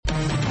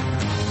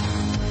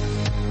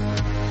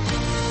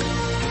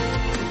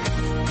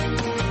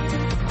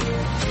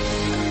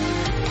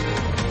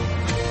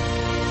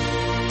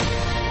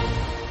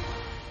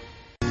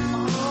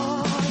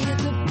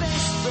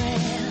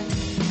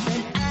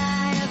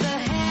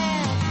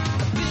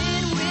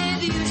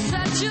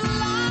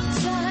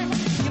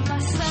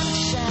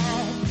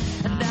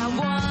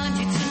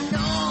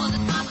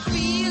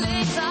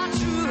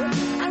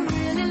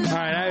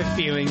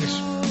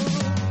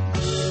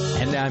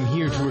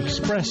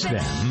express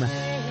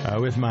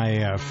them with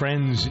my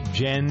friends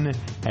Jen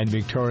and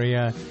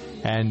Victoria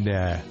and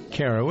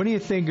Kara. What do you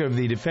think of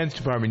the Defense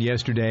Department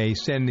yesterday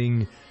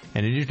sending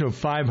an additional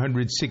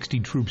 560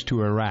 troops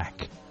to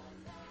Iraq?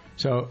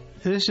 So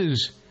this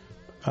is,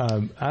 I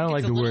don't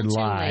like the word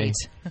lie.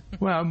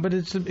 Well, but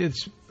it's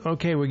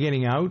okay. We're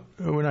getting out.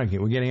 We're not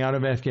getting. We're getting out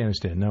of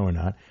Afghanistan. No, we're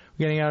not.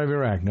 We're getting out of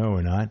Iraq. No,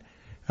 we're not.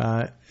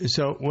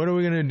 So what are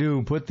we going to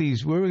do?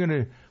 Where are we going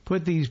to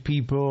put these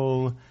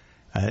people?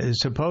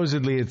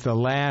 Supposedly, it's the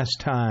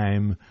last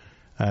time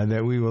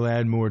that we will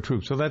add more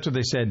troops. So that's what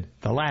they said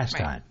the last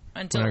time.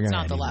 Until it's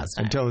not the last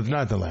time. Until it's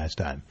not the last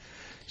time.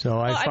 So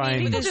I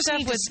find people just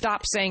need to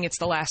stop saying it's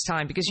the last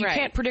time, because you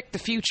can't predict the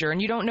future and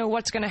you don't know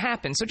what's going to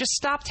happen. So just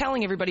stop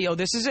telling everybody, oh,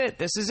 this is it,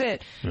 this is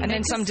it. And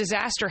then some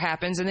disaster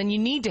happens and then you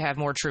need to have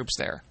more troops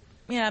there.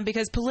 Yeah,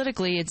 because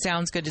politically it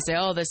sounds good to say,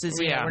 oh, this is,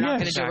 we're not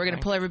going to do it. We're going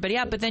to pull everybody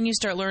out. But then you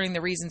start learning the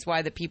reasons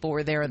why the people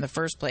were there in the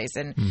first place.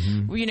 And,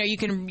 you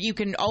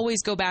can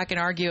always go back and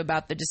argue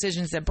about the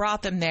decisions that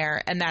brought them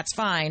there, and that's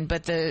fine.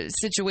 But the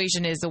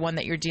situation is the one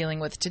that you're dealing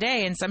with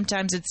today. And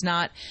sometimes it's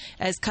not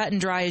as cut and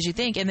dry as you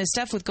think. And the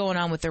stuff with going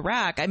on with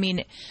Iraq, I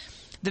mean,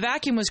 the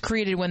vacuum was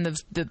created when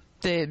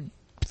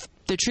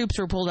the troops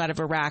were pulled out of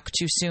Iraq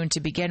too soon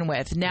to begin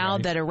with. Now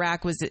that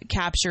Iraq was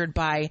captured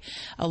by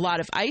a lot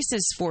of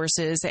ISIS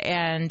forces,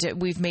 and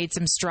we've made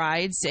some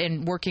strides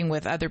in working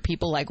with other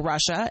people like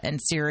Russia and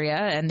Syria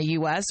and the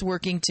U.S.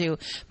 working to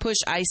push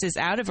ISIS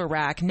out of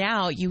Iraq.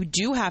 Now you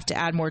do have to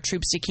add more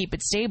troops to keep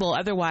it stable.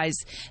 Otherwise,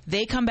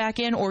 they come back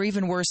in, or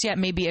even worse yet,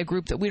 maybe a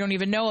group that we don't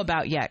even know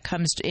about yet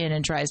comes in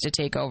and tries to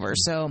take over.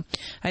 So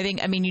I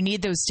mean, you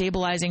need those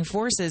stabilizing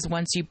forces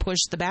once you push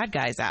the bad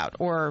guys out,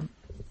 or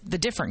the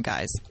different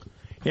guys.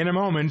 In a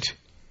moment,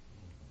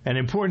 an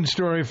important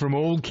story from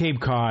Old Cape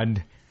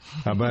Cod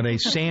about a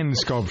sand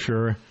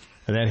sculpture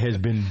that has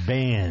been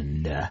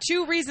banned.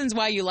 2 reasons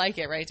why you like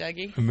it, right,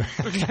 Dougie?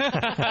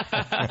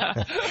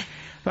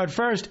 But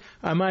first,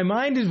 my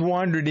mind has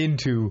wandered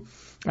into,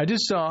 I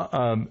just saw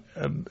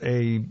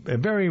a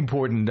very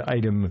important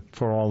item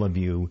for all of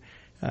you,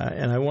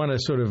 and I want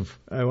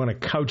to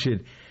couch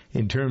it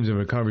in terms of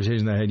a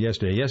conversation that I had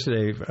yesterday.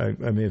 Yesterday,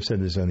 I may have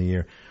said this on the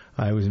air,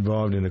 I was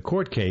involved in a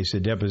court case, a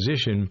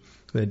deposition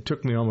that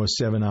took me almost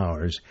 7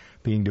 hours,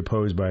 being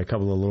deposed by a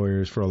couple of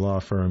lawyers for a law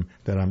firm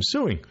that I'm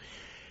suing.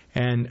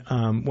 And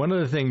one of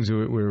the things,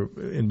 we're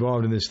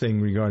involved in this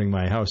thing regarding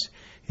my house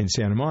in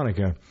Santa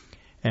Monica,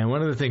 and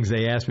one of the things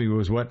they asked me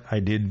was what I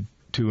did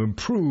to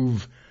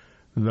improve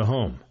the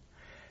home.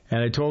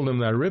 And I told them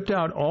that I ripped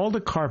out all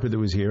the carpet that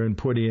was here and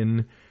put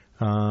in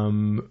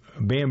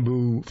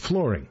bamboo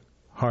flooring,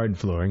 hard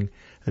flooring.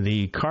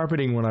 The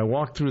carpeting, when I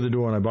walked through the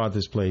door and I bought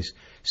this place,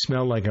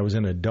 smelled like I was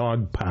in a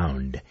dog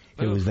pound.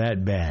 It was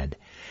that bad.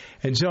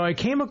 And so I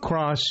came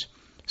across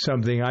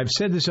something. I've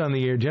said this on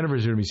the air.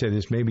 Jennifer's heard me say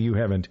this. Maybe you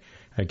haven't,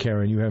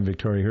 Karen. You haven't,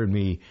 Victoria, heard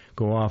me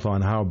go off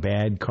on how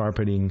bad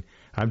carpeting.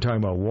 I'm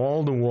talking about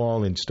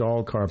wall-to-wall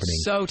installed carpeting.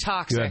 So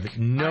toxic. You have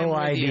no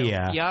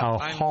idea how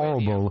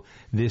horrible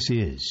this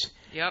is.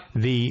 Yep.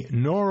 The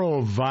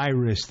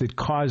norovirus that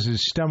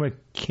causes stomach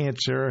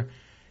cancer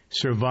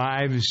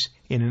survives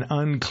in an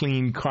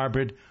unclean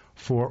carpet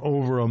for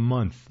over a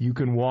month. You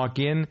can walk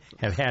in,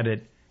 have had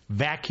it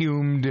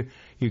vacuumed,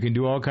 you can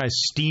do all kinds,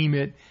 steam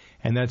it,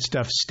 and that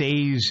stuff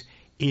stays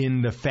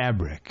in the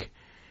fabric.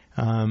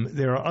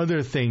 There are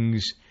other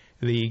things.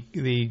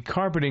 The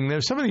carpeting,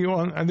 there's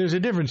a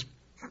difference.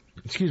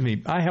 Excuse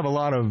me. I have a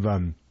lot of,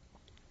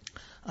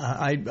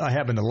 I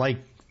happen to like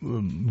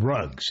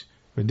rugs.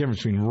 The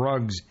difference between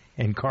rugs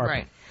and carpet.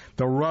 Right.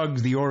 The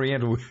rugs, the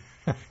Oriental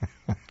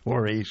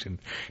or Asian,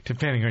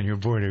 depending on your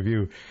point of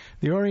view.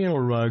 The Oriental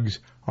rugs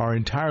are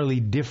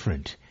entirely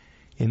different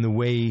in the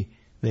way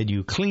that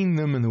you clean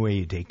them and the way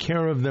you take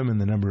care of them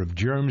and the number of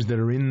germs that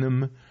are in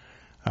them.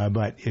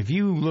 But if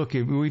you look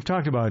at, we've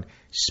talked about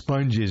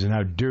sponges and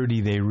how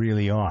dirty they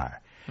really are.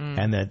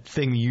 And that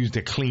thing you use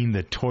to clean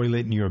the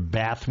toilet in your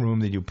bathroom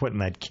that you put in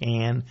that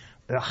can.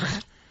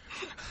 Ugh.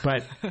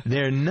 But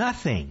they're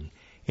nothing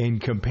in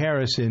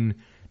comparison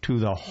to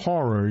the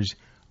horrors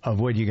of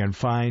what you can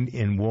find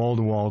in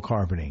wall-to-wall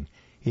carpeting.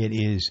 It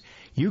is,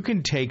 you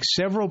can take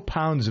several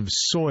pounds of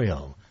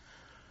soil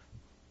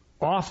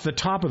off the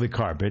top of the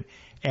carpet,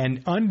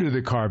 and under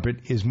the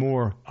carpet is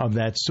more of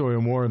that soil,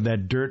 more of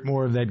that dirt,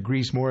 more of that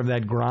grease, more of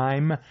that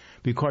grime,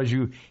 because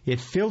it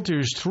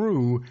filters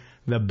through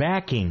the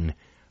backing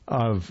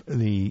of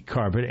the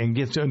carpet and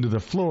gets under the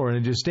floor, and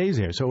it just stays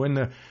there. So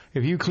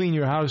if you clean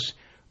your house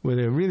with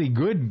a really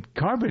good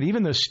carpet,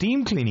 even the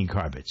steam cleaning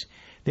carpets,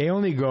 they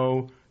only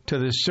go to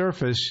the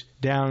surface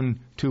down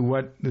to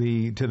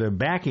the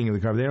backing of the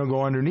carpet. They don't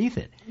go underneath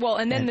it. Well,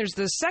 and then there's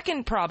the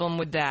second problem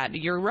with that.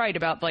 You're right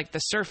about like the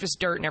surface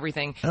dirt and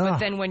everything. But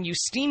then when you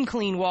steam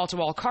clean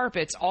wall-to-wall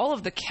carpets, all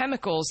of the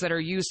chemicals that are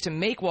used to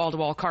make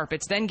wall-to-wall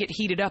carpets then get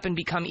heated up and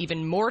become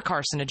even more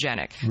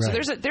carcinogenic.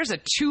 Right. So there's a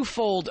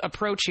twofold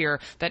approach here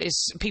that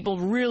is people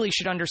really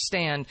should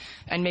understand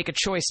and make a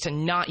choice to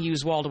not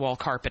use wall-to-wall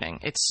carpeting.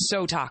 It's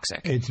so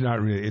toxic. It's not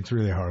really. It's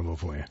really horrible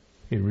for you.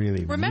 It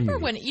really. Remember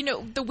when,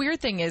 the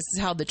weird thing is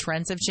how the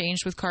trends have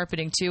changed with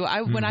carpeting too.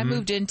 When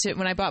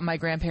I bought my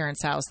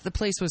grandparents' house, the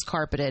place was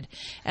carpeted,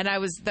 and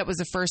that was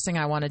the first thing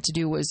I wanted to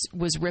do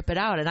was rip it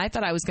out. And I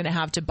thought I was going to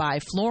have to buy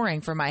flooring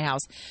for my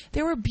house.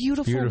 There were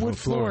beautiful wood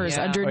floors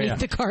underneath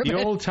the carpet.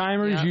 The old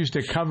timers used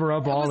to cover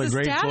up all the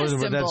great floors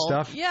with that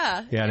stuff.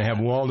 Yeah. Yeah, to have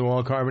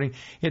wall-to-wall carpeting.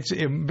 It's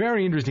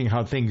very interesting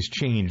how things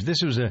change.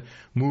 This was a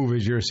move,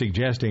 as you're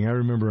suggesting. I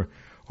remember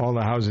all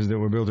the houses that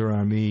were built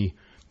around me,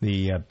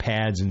 the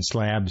pads and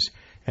slabs,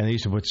 and they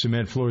used to put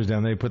cement floors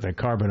down. They put the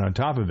carpet on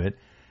top of it,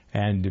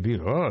 and to be,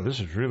 this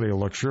is really a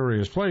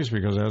luxurious place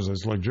because it has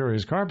this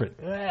luxurious carpet.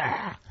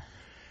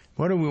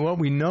 What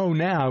we know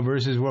now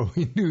versus what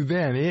we knew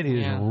then, it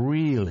is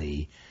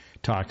really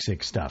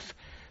toxic stuff.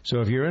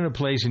 So if you're in a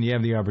place and you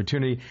have the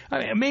opportunity,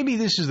 maybe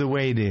this is the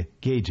way to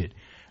gauge it.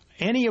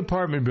 Any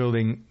apartment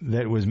building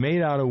that was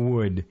made out of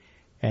wood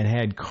and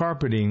had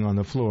carpeting on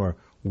the floor,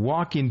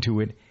 walk into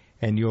it,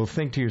 and you'll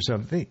think to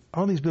yourself,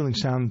 all these buildings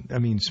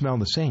smell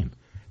the same.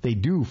 They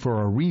do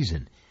for a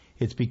reason.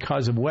 It's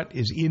because of what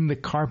is in the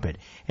carpet,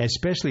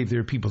 especially if there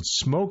are people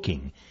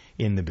smoking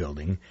in the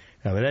building.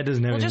 Now, that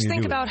doesn't have anything to do with just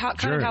think about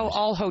how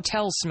all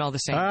hotels smell the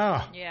same.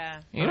 Oh.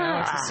 Yeah.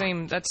 It's the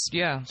same. It's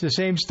the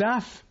same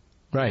stuff.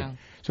 Right. Yeah.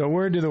 So,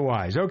 word to the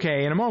wise.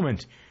 Okay, in a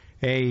moment,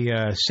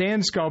 a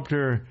sand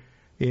sculptor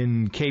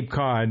in Cape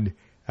Cod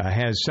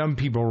has some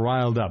people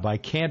riled up. I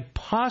can't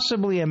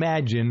possibly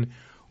imagine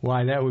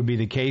why that would be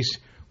the case.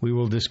 We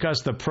will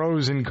discuss the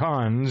pros and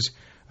cons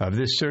of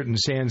this certain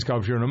sand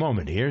sculpture in a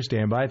moment. Here,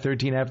 stand by,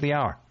 13 after the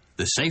hour.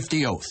 The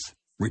safety oath.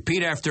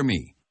 Repeat after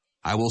me.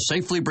 I will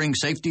safely bring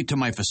safety to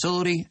my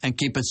facility and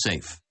keep it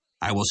safe.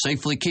 I will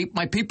safely keep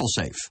my people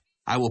safe.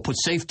 I will put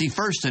safety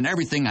first in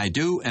everything I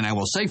do, and I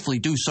will safely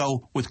do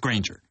so with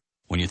Grainger.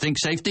 When you think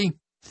safety,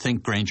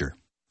 think Grainger.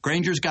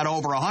 Grainger's got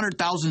over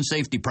 100,000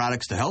 safety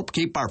products to help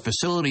keep our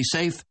facility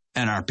safe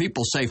and our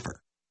people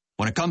safer.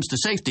 When it comes to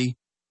safety,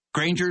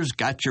 Grainger's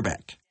got your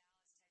back.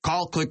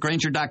 Call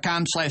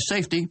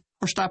clickgrainger.com/safety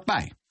or stop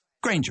by.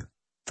 Grainger,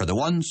 for the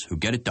ones who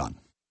get it done.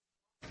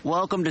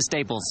 Welcome to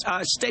Staples.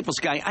 Staples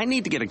guy, I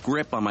need to get a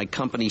grip on my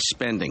company's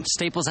spending.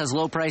 Staples has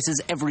low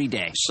prices every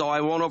day. So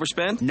I won't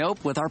overspend?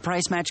 Nope. With our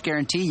price match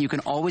guarantee, you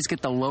can always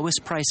get the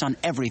lowest price on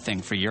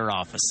everything for your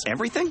office.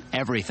 Everything?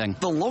 Everything.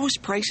 The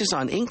lowest prices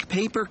on ink,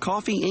 paper,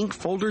 coffee, ink,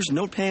 folders,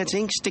 notepads,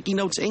 ink, sticky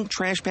notes, ink,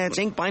 trash pads,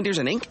 ink, binders,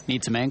 and ink?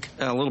 Need some ink?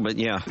 A little bit,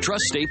 yeah.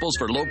 Trust Staples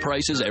for low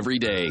prices every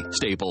day.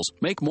 Staples.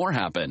 Make more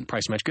happen.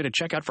 Price match good at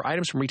checkout for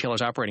items from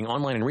retailers operating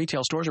online in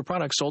retail stores or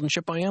products sold and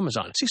shipped by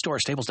Amazon. See store or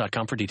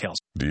staples.com for details.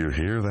 Do you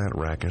hear that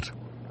racket?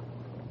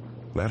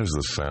 That is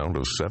the sound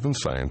of 7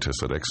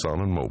 scientists at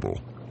Exxon and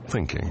Mobil,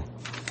 thinking,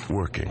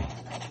 working.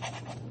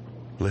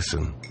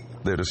 Listen,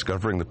 they're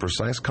discovering the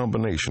precise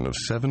combination of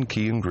 7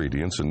 key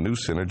ingredients in new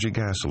Synergy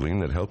gasoline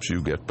that helps you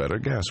get better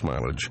gas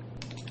mileage.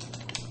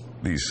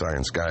 These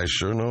science guys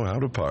sure know how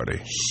to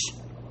party.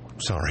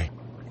 Sorry.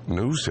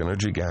 New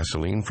Synergy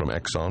gasoline from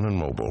Exxon and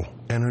Mobil.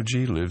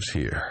 Energy lives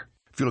here.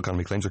 Fuel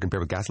economy claims are compared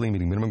with gasoline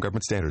meeting minimum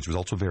government standards.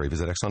 Results will vary.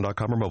 Visit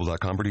Exxon.com or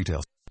Mobil.com for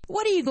details.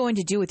 What are you going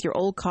to do with your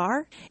old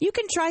car? You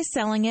can try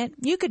selling it,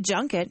 you could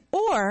junk it,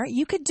 or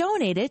you could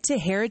donate it to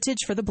Heritage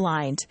for the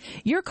Blind.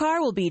 Your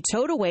car will be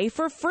towed away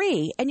for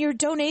free, and your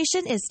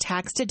donation is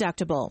tax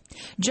deductible.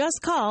 Just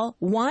call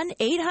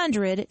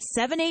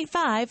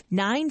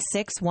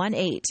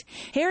 1-800-785-9618.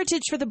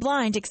 Heritage for the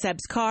Blind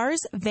accepts cars,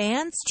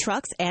 vans,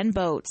 trucks, and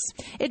boats.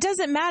 It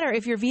doesn't matter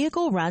if your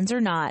vehicle runs or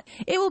not.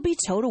 It will be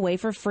towed away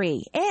for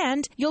free,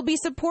 and you'll be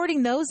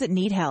supporting those that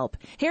need help.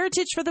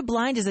 Heritage for the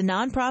Blind is a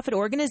nonprofit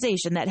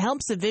organization that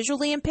helps the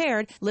visually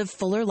impaired live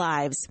fuller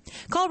lives.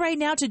 Call right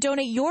now to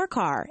donate your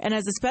car, and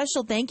as a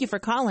special thank you for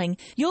calling,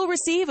 you'll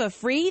receive a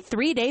free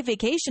 3-day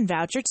vacation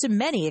voucher to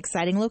many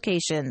exciting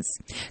locations.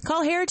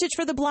 Call Heritage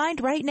for the Blind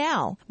right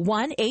now,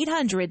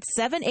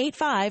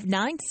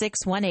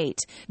 1-800-785-9618.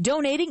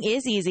 Donating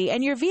is easy,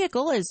 and your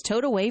vehicle is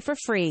towed away for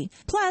free.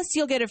 Plus,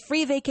 you'll get a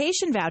free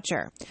vacation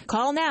voucher.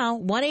 Call now,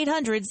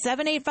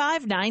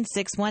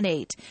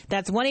 1-800-785-9618.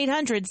 That's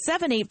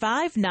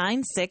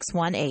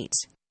 1-800-785-9618.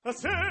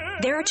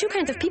 There are 2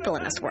 kinds of people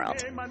in this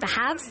world, the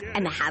haves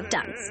and the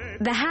have-dones.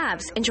 The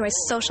haves enjoy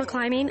social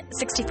climbing,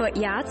 60-foot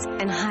yachts,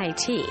 and high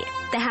tea.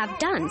 The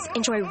have-dones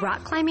enjoy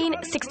rock climbing,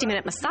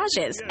 60-minute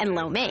massages, and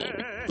lo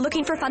mein.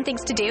 Looking for fun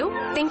things to do?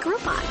 Think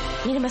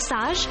Groupon. Need a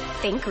massage?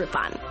 Think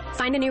Groupon.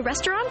 Find a new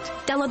restaurant?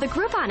 Download the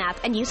Groupon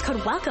app and use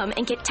code WELCOME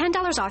and get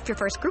 $10 off your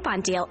first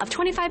Groupon deal of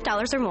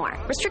 $25 or more.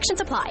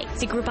 Restrictions apply.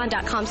 See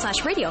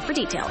Groupon.com/radio for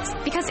details.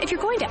 Because if you're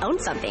going to own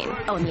something,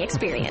 own the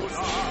experience.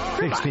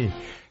 Groupon.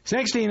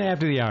 16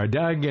 after the hour.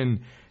 Doug and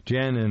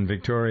Jen and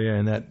Victoria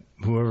and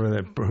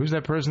who's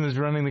that person that's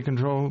running the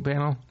control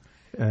panel?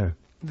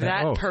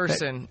 That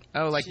person.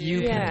 Like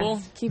you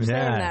people? Keep saying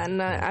that,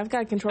 and I've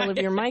got control of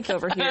your mic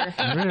over here.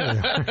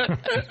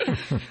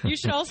 You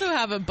should also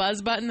have a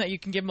buzz button that you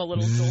can give him a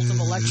little jolt of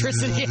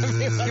electricity.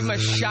 Give him a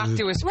shock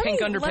to his pink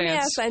underpants. Let me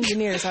ask the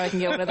engineers how I can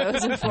get one of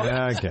those.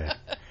 Okay. All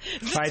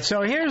right,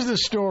 so here's the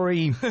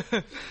story.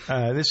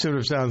 This sort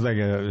of sounds like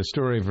a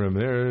story from...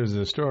 There's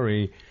a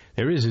story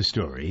there is a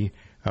story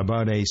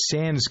about a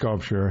sand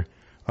sculpture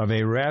of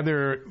a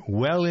rather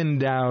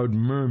well-endowed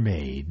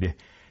mermaid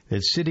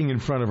that's sitting in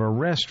front of a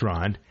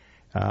restaurant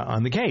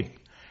on the Cape.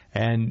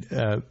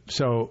 And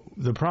so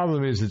the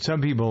problem is that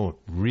some people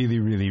really,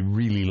 really,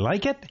 really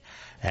like it,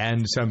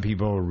 and some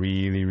people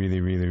really,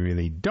 really, really,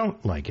 really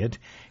don't like it.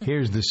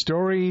 Here's the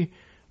story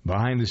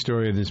behind the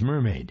story of this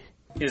mermaid.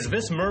 Is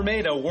this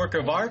mermaid a work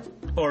of art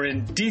or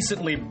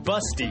indecently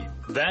busty?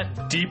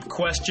 That deep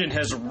question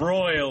has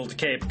roiled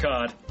Cape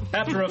Cod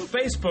after a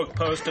Facebook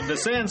post of the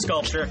sand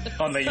sculpture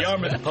on the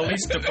Yarmouth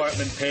Police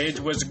Department page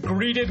was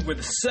greeted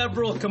with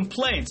several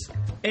complaints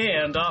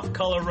and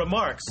off-color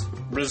remarks,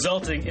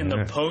 resulting in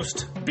the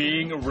post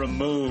being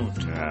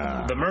removed.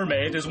 The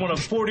mermaid is one of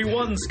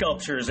 41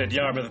 sculptures at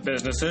Yarmouth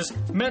businesses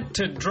meant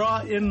to draw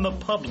in the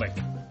public.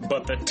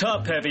 But the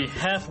top-heavy,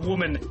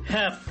 half-woman,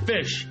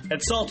 half-fish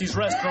at Salty's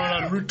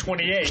restaurant on Route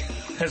 28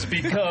 has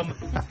become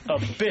a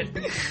bit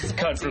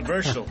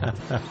controversial.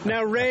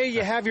 Now, Ray,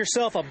 you have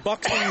yourself a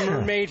buxom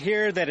mermaid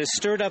here that has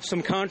stirred up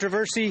some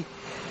controversy.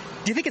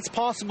 Do you think it's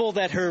possible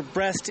that her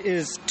breast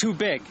is too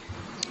big?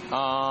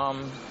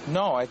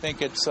 No, I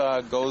think it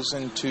goes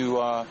into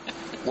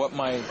what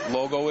my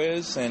logo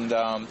is, and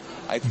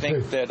I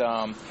think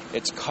that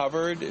it's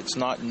covered, it's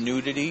not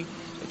nudity,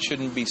 it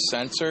shouldn't be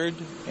censored,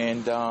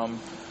 and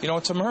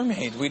it's a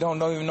mermaid. We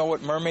don't even know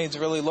what mermaids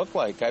really look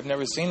like. I've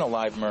never seen a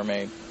live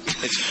mermaid.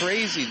 It's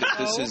crazy that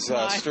this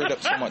has stirred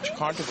up so much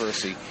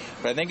controversy,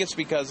 but I think it's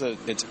because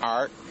it's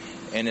art,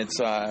 and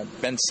it's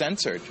been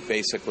censored,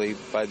 basically,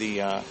 by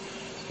the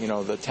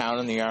town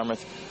and the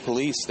Yarmouth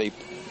police. They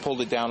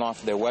pulled it down off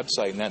of their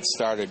website, and that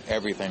started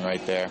everything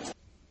right there.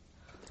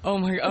 Oh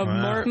my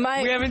God,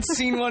 we haven't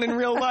seen one in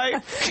real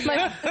life.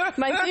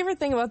 My favorite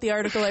thing about the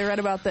article I read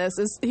about this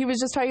is he was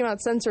just talking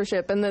about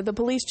censorship, and the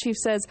police chief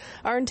says,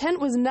 our intent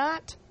was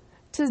not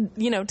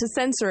to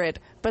censor it,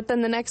 but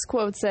then the next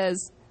quote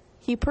says,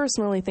 he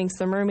personally thinks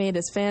the mermaid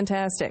is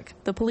fantastic.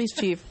 The police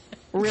chief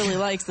really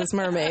likes this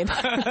mermaid.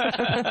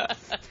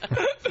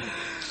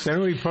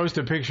 Then we post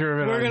a picture of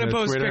it. We're going to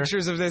post Twitter.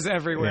 Pictures of this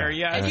everywhere.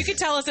 Yeah. And you can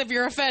tell us if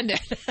you're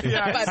offended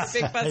by the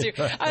big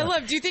busty. I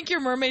love. Do you think your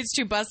mermaid's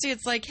too busty?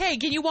 It's like, hey,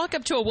 can you walk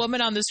up to a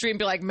woman on the street and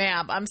be like,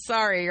 "Ma'am, I'm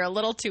sorry, you're a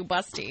little too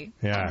busty."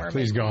 Yeah,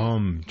 please go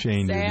home,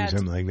 change, or do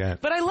something like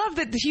that. But I love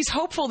that he's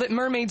hopeful that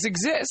mermaids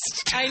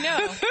exist. I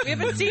know. We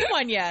haven't seen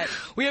one yet.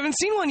 We haven't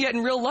seen one yet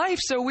in real life,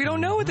 so we don't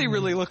know what they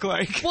really look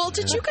like. Well,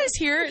 did you guys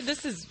hear?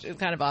 This is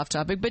kind of off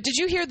topic, but did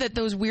you hear that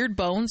those weird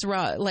bones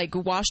were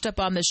washed up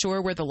on the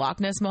shore where the Loch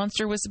Ness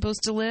monster was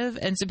supposed to live?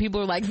 And so people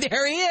were like,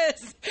 there he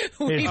is.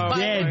 We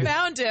finally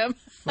found him.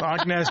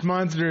 Loch Ness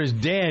Monster is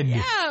dead.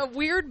 Yeah,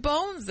 weird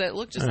bones that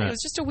looked just like it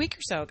was just a week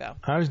or so ago.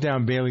 I was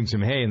down baling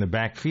some hay in the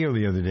back field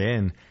the other day,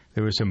 and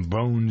there were some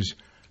bones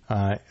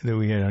that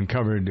we had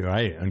uncovered.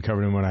 I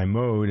uncovered them when I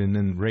mowed and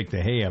then raked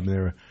the hay up.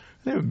 There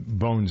were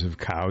bones of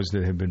cows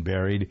that had been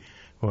buried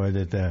or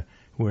that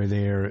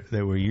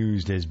were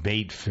used as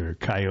bait for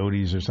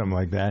coyotes or something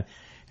like that.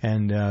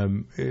 And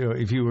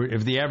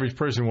if the average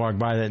person walked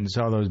by that and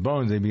saw those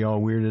bones, they'd be all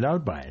weirded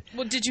out by it.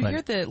 Well, did you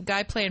hear the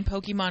guy playing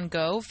Pokemon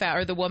Go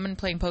or the woman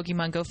playing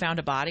Pokemon Go found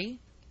a body?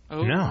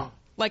 Oh. No.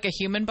 Like a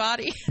human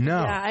body?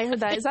 No. Yeah, I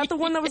heard that. Is that the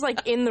one that was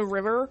in the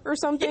river or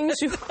something?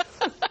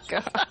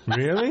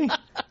 Really?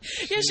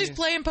 Yeah, she's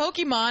playing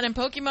Pokemon, and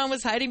Pokemon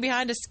was hiding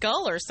behind a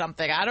skull or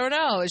something. I don't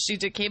know. She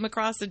came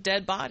across a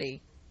dead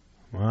body.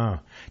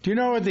 Wow. Do you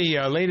know what the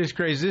latest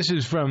craze? This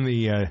is from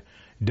the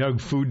Doug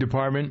Food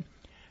Department.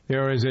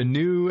 There is a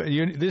new...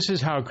 this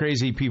is how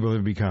crazy people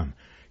have become.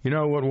 You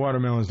know what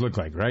watermelons look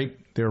like, right?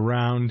 They're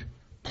round,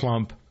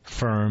 plump,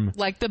 firm.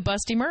 Like the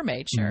busty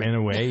mermaid, sure. In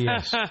a way,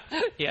 yes.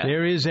 Yeah.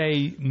 There is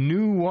a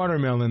new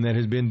watermelon that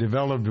has been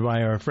developed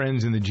by our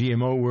friends in the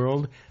GMO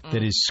world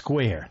that is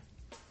square.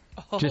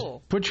 Oh. Just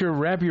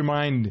wrap your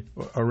mind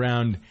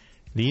around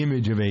the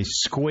image of a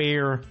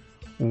square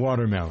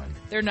watermelon.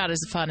 They're not as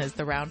fun as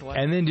the round one.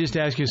 And then just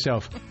ask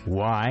yourself,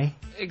 why?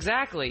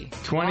 Exactly.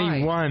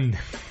 21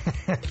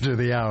 after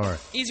the hour.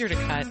 Easier to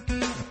cut.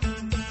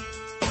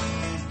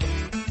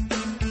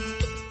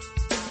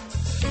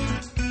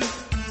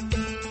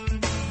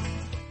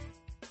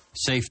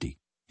 Safety.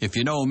 If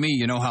you know me,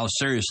 you know how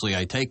seriously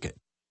I take it.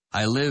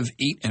 I live,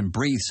 eat, and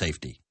breathe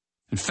safety.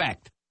 In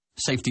fact,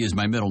 safety is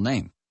my middle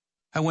name.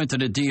 I went to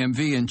the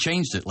DMV and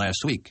changed it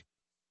last week.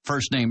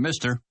 First name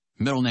Mr.,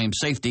 middle name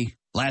Safety,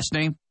 last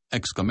name,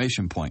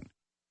 exclamation point.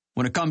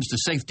 When it comes to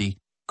safety,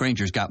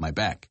 Grainger's got my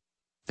back.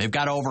 They've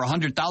got over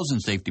 100,000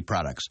 safety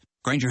products.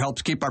 Grainger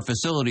helps keep our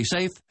facility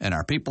safe and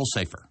our people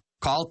safer.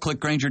 Call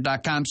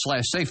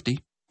clickgrainger.com/safety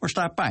or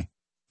stop by.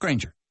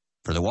 Grainger,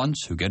 for the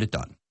ones who get it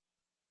done.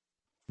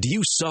 Do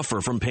you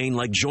suffer from pain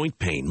like joint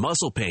pain,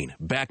 muscle pain,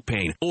 back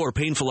pain, or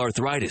painful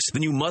arthritis?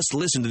 Then you must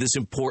listen to this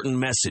important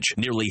message.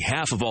 Nearly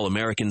half of all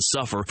Americans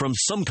suffer from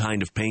some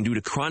kind of pain due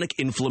to chronic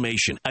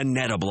inflammation.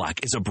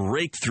 AnetaBlock is a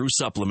breakthrough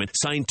supplement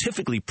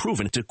scientifically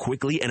proven to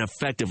quickly and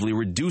effectively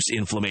reduce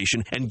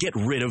inflammation and get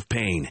rid of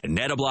pain.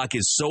 AnetaBlock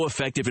is so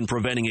effective in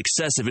preventing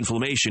excessive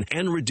inflammation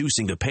and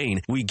reducing the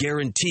pain, we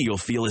guarantee you'll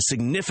feel a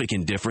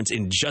significant difference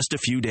in just a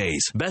few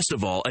days. Best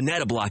of all,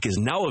 AnetaBlock is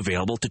now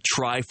available to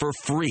try for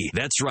free.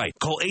 That's right.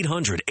 Call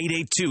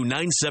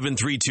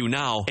 800-882-9732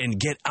 now and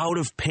get out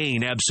of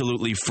pain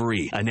absolutely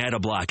free.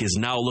 AnetaBlock is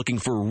now looking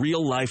for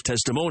real-life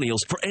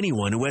testimonials for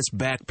anyone who has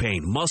back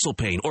pain, muscle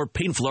pain, or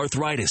painful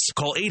arthritis.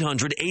 Call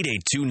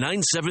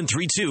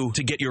 800-882-9732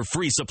 to get your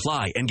free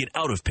supply and get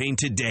out of pain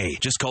today.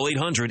 Just call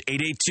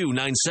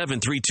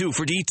 800-882-9732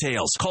 for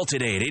details. Call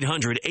today at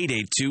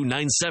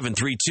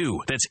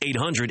 800-882-9732. That's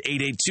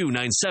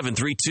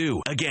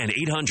 800-882-9732. Again,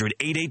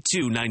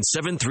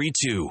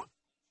 800-882-9732.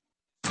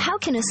 How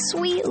can a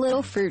sweet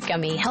little fruit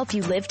gummy help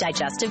you live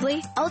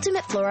digestively?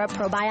 Ultimate Flora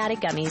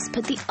Probiotic Gummies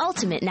put the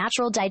ultimate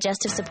natural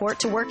digestive support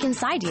to work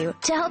inside you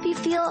to help you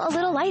feel a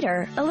little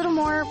lighter, a little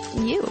more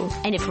you.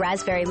 And if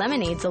raspberry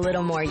lemonade's a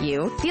little more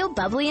you, feel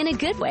bubbly in a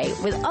good way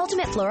with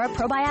Ultimate Flora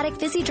Probiotic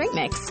Fizzy Drink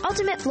Mix.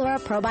 Ultimate Flora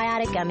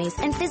Probiotic Gummies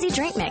and Fizzy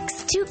Drink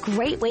Mix. 2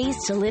 great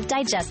ways to live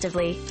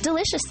digestively,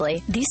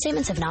 deliciously. These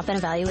statements have not been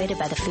evaluated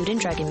by the Food and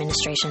Drug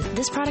Administration.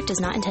 This product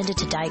is not intended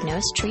to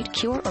diagnose, treat,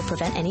 cure, or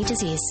prevent any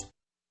disease.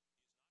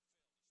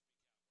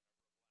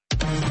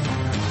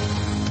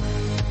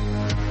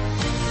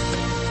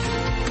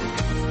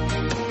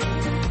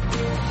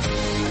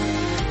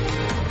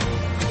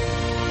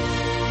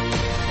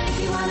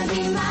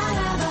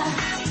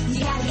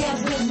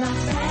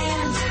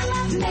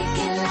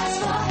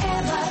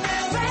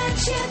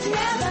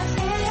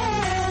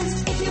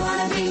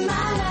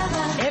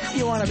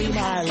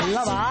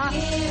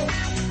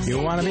 You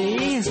want to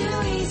be?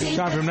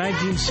 Song from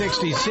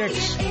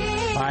 1966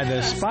 by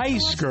the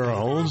Spice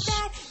Girls.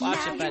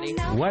 Watch it, buddy.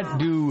 What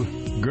do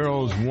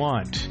girls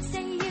want?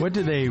 What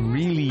do they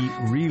really,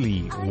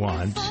 really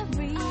want?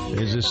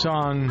 There's a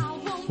song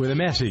with a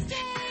message,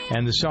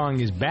 and the song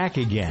is back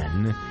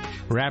again,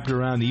 wrapped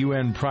around the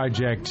UN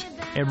project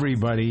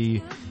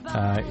everybody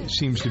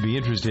seems to be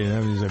interested in.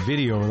 There's a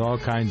video with all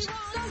kinds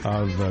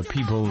of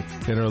people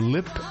that are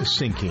lip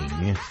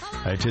syncing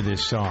to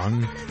this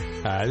song.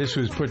 This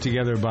was put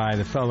together by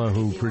the fellow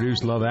who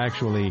produced Love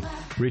Actually,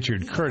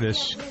 Richard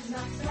Curtis.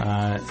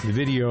 The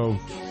video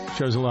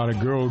shows a lot of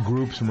girl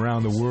groups from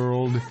around the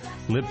world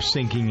lip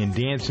syncing and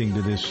dancing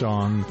to this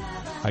song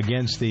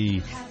against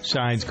the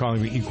signs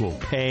calling for equal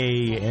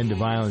pay, end to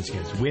violence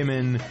against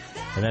women,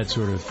 that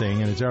sort of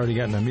thing. And it's already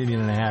gotten 1.5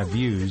 million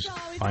views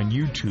on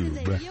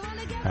YouTube,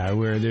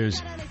 where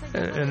there's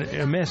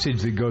a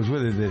message that goes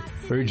with it that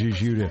urges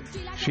you to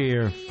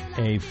share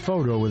a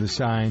photo with a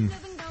sign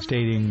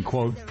stating,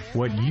 quote,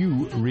 what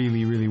you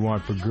really, really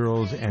want for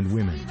girls and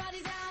women.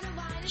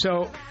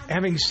 So,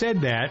 having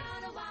said that,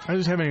 I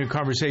was having a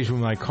conversation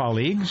with my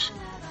colleagues,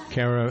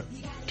 Kara,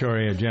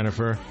 Victoria,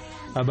 Jennifer,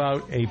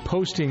 about a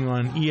posting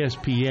on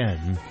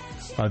ESPN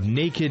of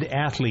naked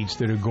athletes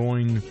that are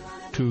going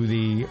to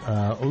the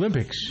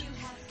Olympics.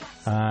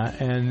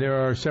 And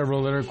there are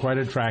several that are quite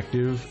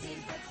attractive.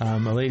 A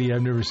lady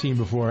I've never seen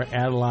before,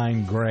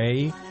 Adeline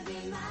Gray,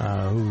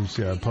 who's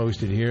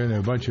posted here. And there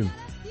are a bunch of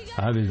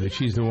others, but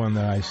she's the one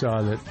that I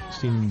saw that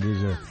seemed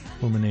as a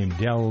woman named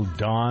Del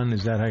Donne.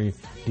 Is that how you...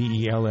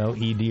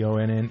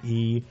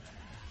 Delledonne?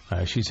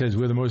 She says,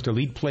 we're the most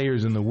elite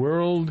players in the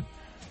world.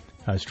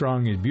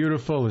 Strong is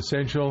beautiful,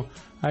 essential.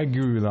 I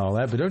agree with all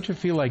that, but don't you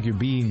feel like you're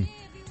being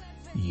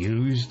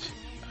used?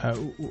 I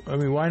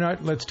mean, why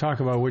not? Let's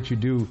talk about what you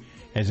do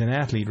as an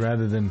athlete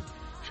rather than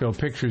show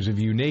pictures of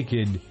you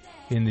naked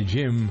in the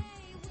gym.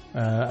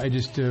 I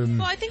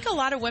think a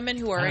lot of women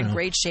who are in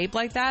great shape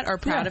like that are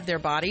proud of their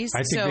bodies.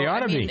 I think they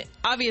ought to be.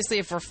 Obviously,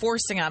 if we're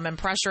forcing them and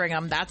pressuring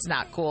them, that's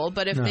not cool.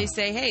 But if they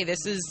say, hey,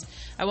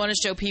 I want to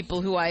show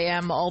people who I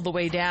am all the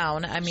way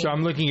down. I mean, so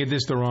I'm looking at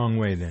this the wrong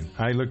way then.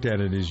 I looked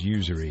at it as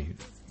usury.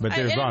 But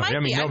there's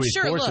nobody's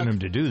forcing them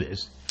to do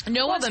this.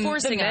 No one's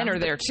forcing the men them. are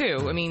there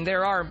too. I mean,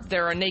 there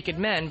are naked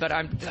men, but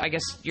I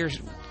guess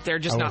they're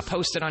just not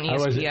posted on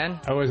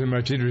ESPN. I wasn't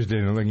much interested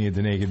in looking at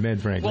the naked men,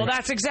 frankly. Well,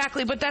 that's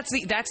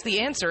the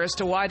answer as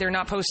to why they're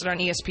not posted on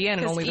ESPN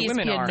and only the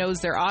women are. ESPN knows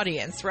their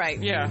audience, right?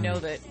 Yeah, you know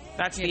that.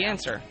 That's the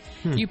answer.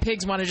 You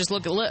pigs want to just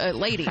look at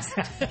ladies.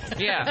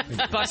 Yeah,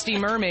 busty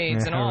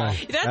mermaids and all.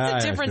 Right.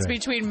 That's the difference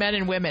between men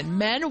and women.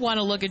 Men want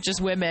to look at just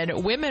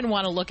women. Women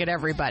want to look at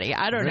everybody.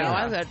 I don't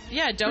know.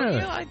 Don't you?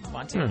 I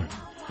want to.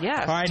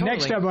 Yes, all right, totally.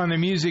 Next up on the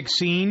music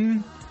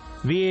scene,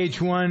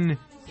 VH1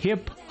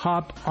 Hip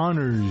Hop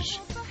Honors,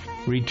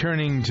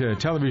 returning to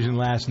television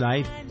last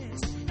night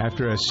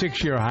after a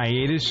 6-year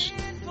hiatus.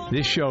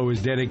 This show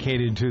was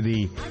dedicated to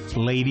the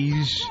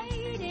ladies.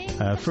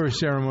 First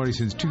ceremony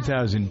since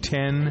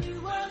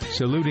 2010,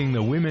 saluting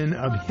the women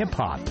of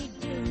hip-hop.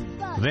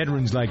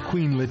 Veterans like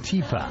Queen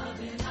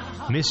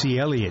Latifah, Missy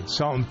Elliott,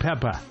 Salt and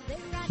Pepper,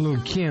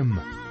 Lil' Kim,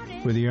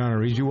 with the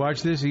honorees. Did you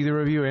watch this, either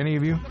of you, any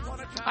of you?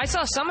 I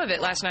saw some of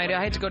it last night.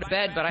 I had to go to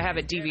bed, but I have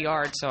it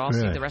DVR'd, so I'll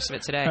see the rest of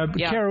it today.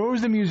 Kara, what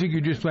was the music you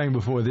were just playing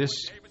before this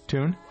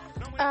tune?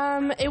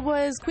 It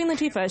was Queen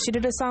Latifah. She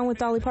did a song with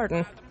Dolly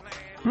Parton.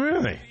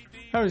 Really?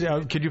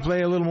 Could you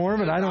play a little more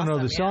of it? I don't know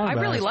the song. I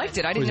really liked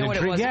it. I didn't know what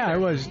it was. Yeah, I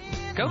was.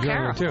 Go,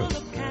 Kara. Too.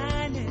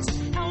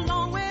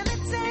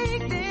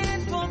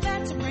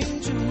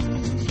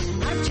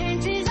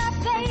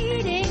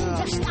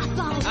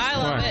 I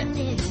love it.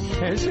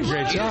 Hey, this is a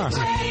great song.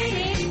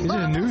 Is it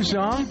a new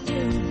song?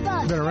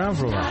 It's been around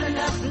for a while.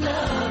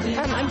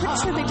 I'm pretty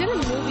sure they did a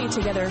movie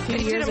together a few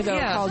years ago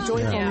called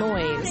Joyful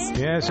Noise.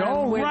 Yes,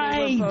 where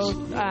right. they were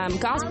both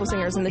gospel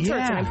singers in the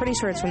church, and I'm pretty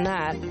sure it's from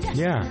that.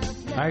 Yeah,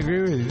 I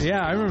agree with you.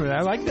 Yeah, I remember that.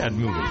 I like that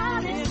movie,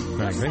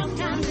 frankly.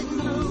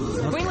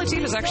 Queen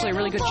Latifah's actually a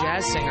really good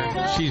jazz singer.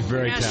 She's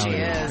very talented. She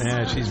is.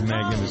 Yeah, she's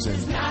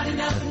magnificent.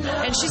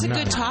 And she's a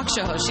good talk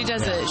show host. She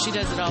does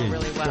it all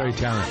really well. Very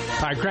talented.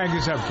 All right, crank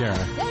this up,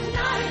 Kara.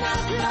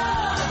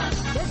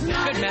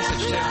 Good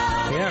message, too.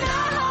 Yep.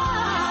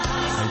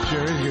 It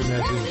sure is a good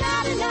message.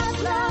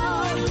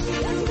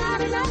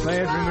 Play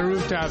it from the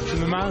rooftops in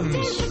the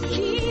mountains.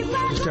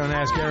 Just don't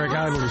ask Eric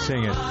Idle to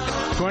sing it.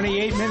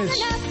 28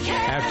 minutes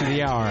after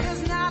the hour.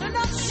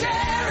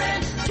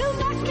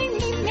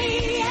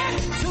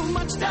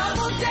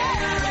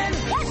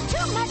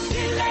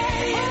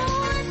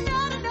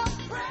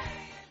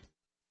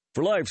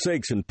 For life's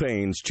aches and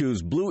pains,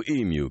 choose Blue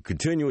Emu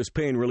Continuous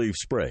Pain Relief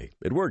Spray.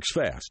 It works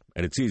fast,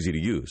 and it's easy to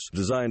use.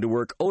 Designed to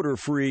work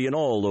odor-free in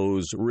all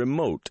those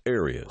remote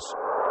areas.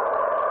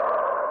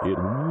 It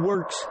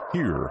works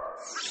here.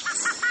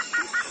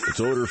 It's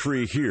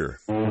odor-free here.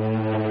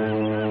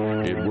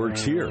 It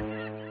works here.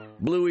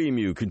 Blue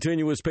Emu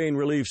Continuous Pain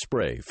Relief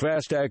Spray.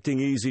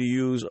 Fast-acting,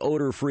 easy-to-use,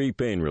 odor-free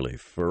pain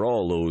relief for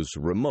all those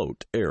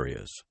remote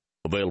areas.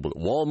 Available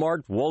at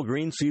Walmart,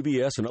 Walgreens,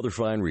 CVS, and other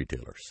fine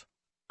retailers.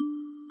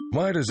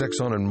 Why does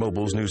Exxon and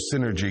Mobil's new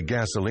Synergy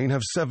gasoline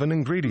have 7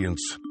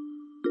 ingredients?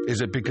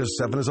 Is it because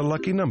 7 is a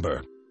lucky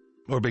number?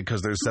 Or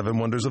because there's 7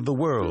 wonders of the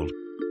world?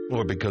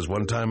 Or because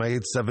one time I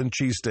ate 7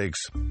 cheesesteaks?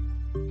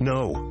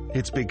 No,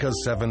 it's because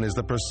 7 is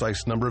the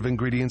precise number of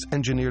ingredients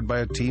engineered by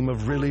a team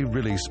of really,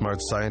 really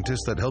smart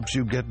scientists that helps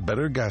you get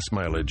better gas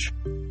mileage.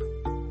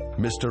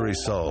 Mystery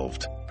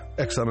solved.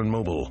 Exxon and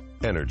Mobil.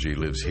 Energy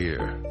lives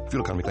here.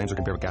 Fuel economy claims are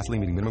compared with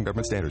gasoline meeting minimum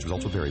government standards.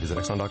 Results will vary. Visit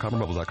Exxon.com or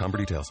Mobil.com for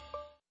details.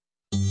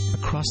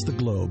 Across the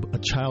globe, a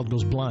child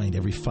goes blind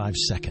every 5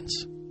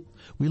 seconds.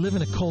 We live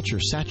in a culture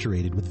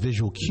saturated with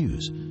visual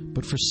cues,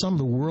 but for some,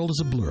 the world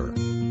is a blur.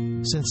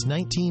 Since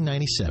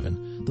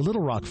 1997, the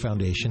Little Rock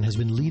Foundation has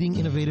been leading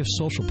innovative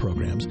social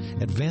programs,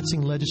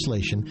 advancing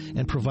legislation,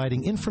 and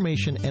providing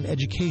information and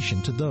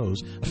education to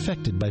those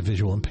affected by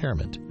visual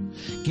impairment.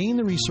 Gain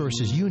the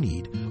resources you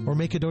need or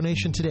make a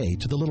donation today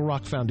to the Little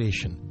Rock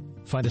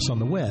Foundation. Find us on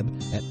the web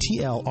at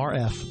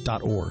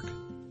tlrf.org.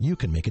 You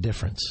can make a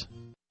difference.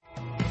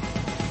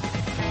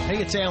 Hey,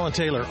 it's Alan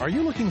Taylor. Are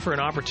you looking for an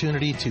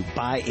opportunity to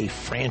buy a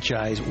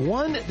franchise,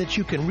 one that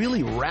you can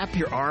really wrap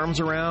your arms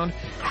around?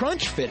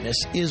 Crunch Fitness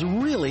is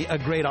really a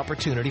great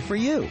opportunity for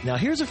you. Now,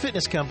 here's a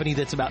fitness company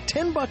that's about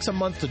 $10 a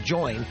month to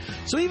join,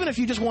 so even if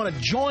you just want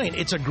to join,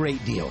 it's a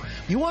great deal.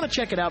 You want to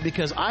check it out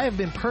because I have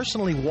been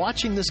personally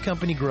watching this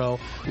company grow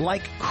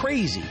like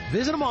crazy.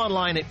 Visit them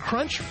online at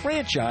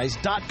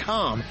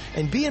crunchfranchise.com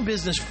and be in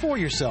business for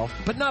yourself,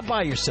 but not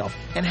by yourself,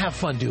 and have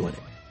fun doing it.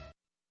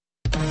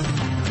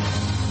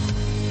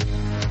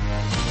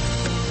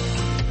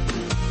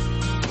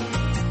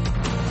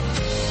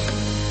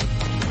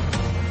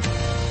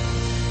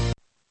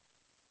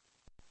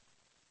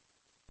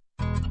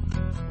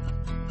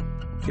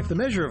 If the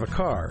measure of a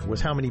car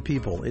was how many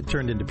people it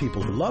turned into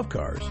people who love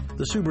cars,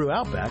 the Subaru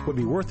Outback would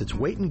be worth its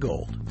weight in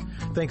gold,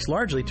 thanks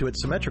largely to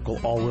its symmetrical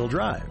all-wheel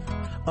drive.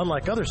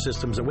 Unlike other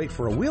systems that wait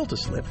for a wheel to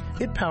slip,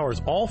 it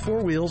powers all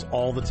 4 wheels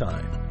all the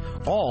time,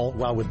 all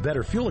while with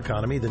better fuel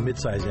economy than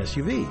midsize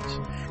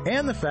SUVs.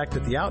 And the fact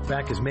that the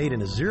Outback is made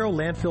in a zero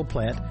landfill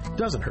plant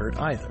doesn't hurt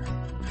either.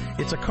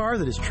 It's a car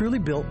that is truly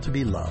built to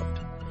be loved.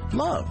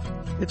 Love.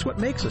 It's what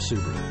makes a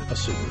Subaru a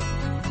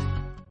Subaru.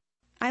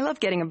 I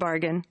love getting a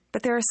bargain,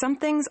 but there are some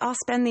things I'll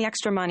spend the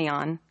extra money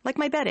on, like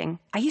my bedding.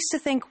 I used to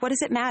think, what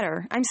does it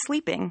matter? I'm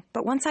sleeping.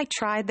 But once I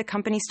tried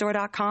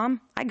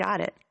theCompanyStore.com, I got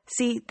it.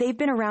 See, they've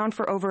been around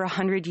for over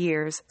 100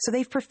 years, so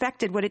they've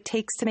perfected what it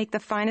takes to make the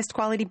finest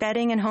quality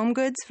bedding and home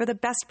goods for the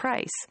best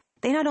price.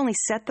 They not only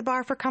set the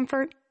bar for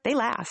comfort, they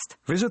last.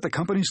 Visit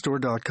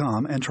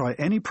theCompanyStore.com and try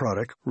any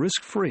product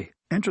risk-free.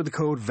 Enter the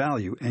code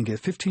VALUE and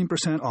get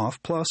 15%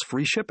 off plus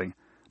free shipping.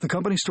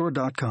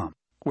 TheCompanyStore.com.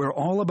 We're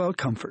all about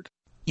comfort.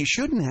 You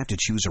shouldn't have to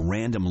choose a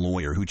random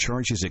lawyer who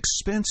charges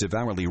expensive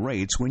hourly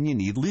rates when you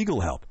need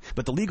legal help.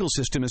 But the legal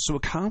system is so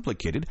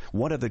complicated,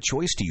 what other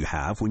choice do you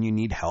have when you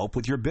need help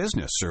with your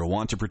business or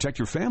want to protect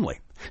your family?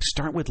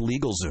 Start with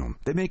LegalZoom.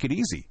 They make it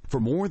easy. For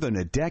more than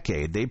a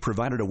decade, they've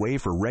provided a way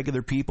for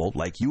regular people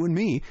like you and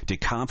me to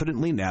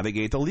confidently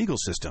navigate the legal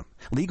system.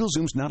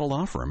 LegalZoom's not a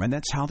law firm, and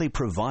that's how they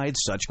provide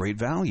such great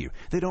value.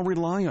 They don't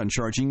rely on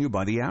charging you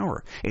by the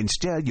hour.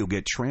 Instead, you'll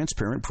get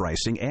transparent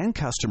pricing and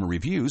customer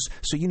reviews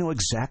so you know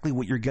exactly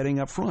what you're getting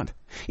up front.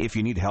 If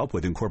you need help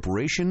with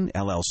incorporation,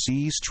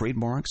 LLCs,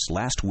 trademarks,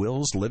 last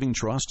wills, living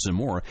trusts, and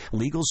more,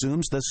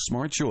 LegalZoom's the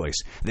smart choice.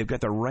 They've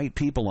got the right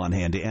people on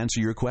hand to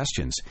answer your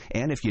questions.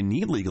 And if you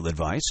need legal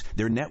advice,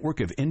 their network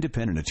of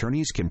independent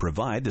attorneys can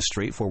provide the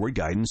straightforward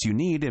guidance you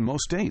need in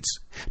most states.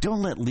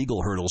 Don't let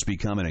legal hurdles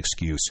become an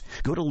excuse.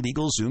 Go to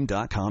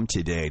LegalZoom.com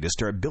today to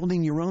start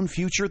building your own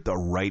future the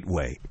right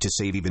way. To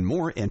save even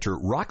more, enter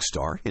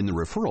Rockstar in the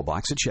referral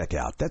box at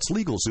checkout. That's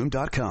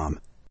LegalZoom.com.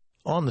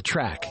 On the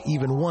track,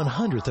 even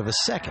 1/100th of a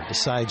second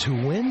decides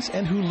who wins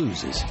and who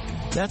loses.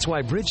 That's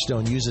why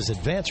Bridgestone uses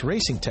advanced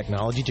racing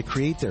technology to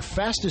create their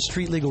fastest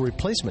street-legal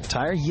replacement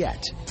tire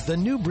yet, the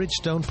new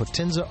Bridgestone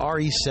Potenza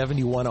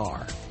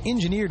RE71R.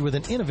 Engineered with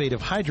an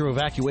innovative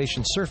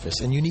hydro-evacuation surface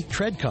and unique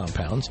tread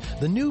compounds,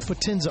 the new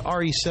Potenza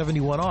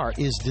RE71R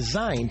is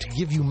designed to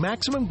give you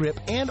maximum grip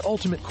and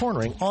ultimate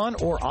cornering on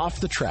or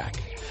off the track.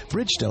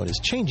 Bridgestone is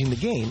changing the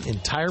game in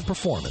tire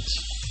performance.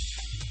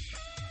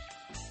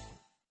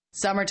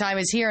 Summertime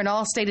is here and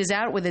Allstate is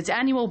out with its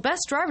annual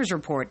Best Drivers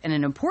Report and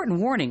an important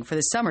warning for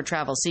the summer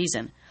travel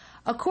season.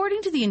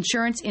 According to the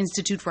Insurance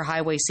Institute for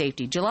Highway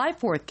Safety, July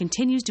 4th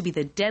continues to be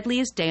the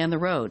deadliest day on the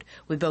road,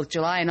 with both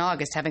July and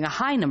August having a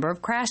high number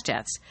of crash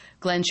deaths.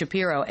 Glenn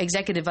Shapiro,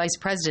 Executive Vice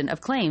President of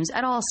Claims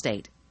at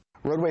Allstate.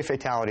 Roadway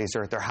fatalities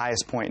are at their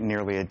highest point in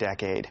nearly a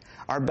decade.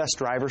 Our Best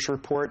Drivers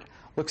Report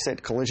looks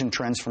at collision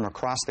trends from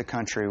across the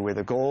country with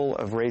a goal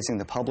of raising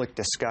the public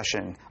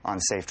discussion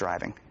on safe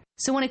driving.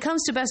 So when it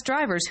comes to best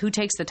drivers, who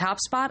takes the top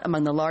spot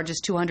among the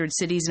largest 200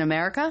 cities in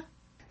America?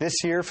 This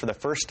year, for the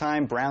first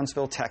time,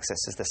 Brownsville,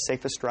 Texas is the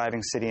safest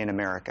driving city in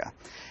America.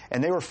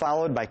 And they were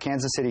followed by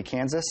Kansas City,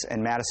 Kansas,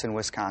 and Madison,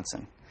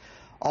 Wisconsin.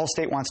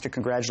 Allstate wants to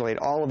congratulate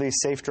all of these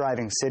safe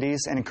driving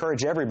cities and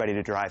encourage everybody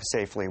to drive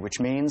safely, which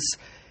means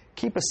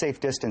keep a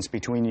safe distance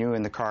between you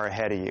and the car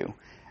ahead of you.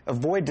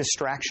 Avoid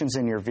distractions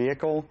in your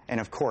vehicle, and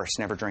of course,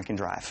 never drink and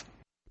drive.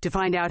 To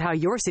find out how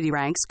your city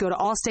ranks, go to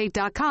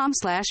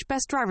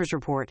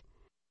allstate.com/bestdriversreport.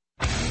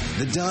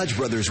 The Dodge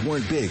brothers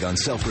weren't big on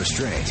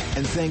self-restraint,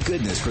 and thank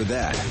goodness for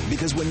that,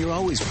 because when you're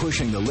always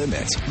pushing the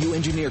limits, you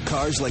engineer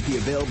cars like the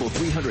available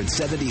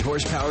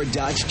 370-horsepower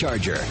Dodge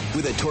Charger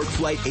with a Torque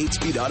Flight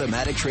 8-speed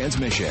automatic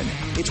transmission.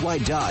 It's why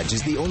Dodge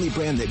is the only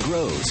brand that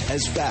grows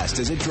as fast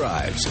as it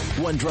drives.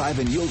 One drive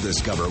and you'll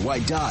discover why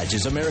Dodge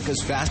is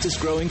America's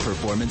fastest-growing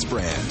performance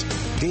brand.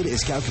 Data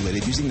is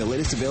calculated using the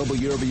latest available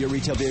year-over-year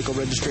retail vehicle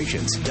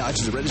registrations.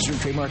 Dodge is a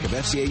registered trademark of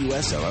FCA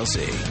US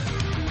LLC.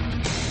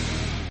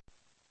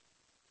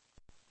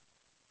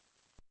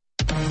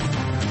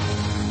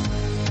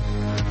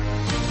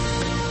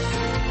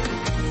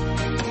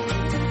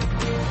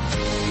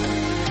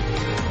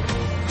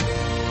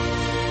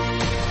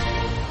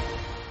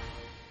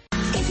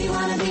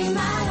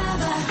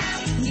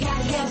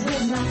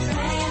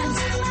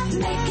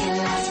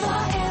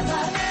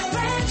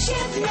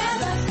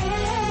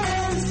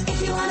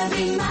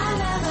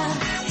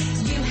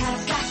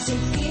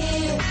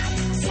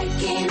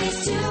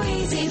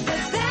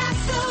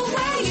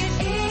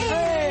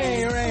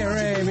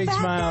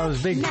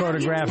 Big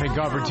photographic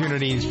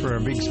opportunities for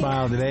a big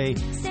smile today.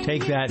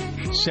 Take that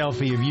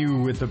selfie of you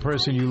with the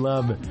person you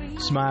love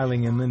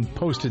smiling and then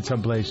post it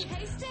someplace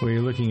where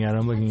you're looking at.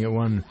 I'm looking at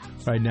one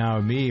right now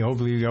of me.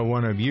 Hopefully you got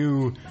one of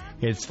you.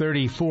 It's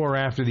 34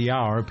 after the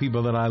hour.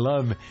 People that I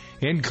love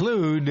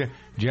include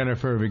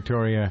Jennifer,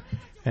 Victoria,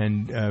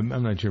 and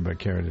I'm not sure about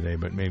Kara today,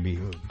 but maybe.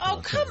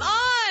 Oh, come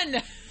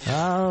on!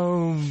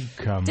 Oh,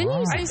 come Didn't on.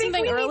 you say I think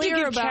something we earlier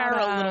need to give about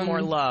Kara a little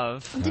more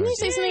love? Didn't you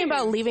say something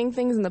about leaving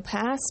things in the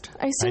past?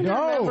 I seem to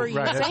remember you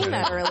saying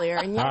that earlier,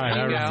 and yet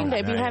I seem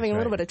to be having a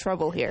little bit of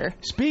trouble here.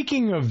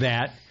 Speaking of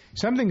that,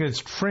 something that's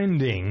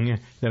trending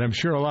that I'm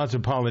sure lots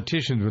of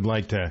politicians would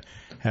like to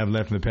have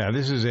left in the past.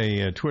 This is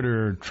a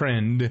Twitter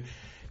trend.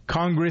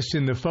 Congress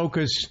in the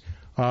focus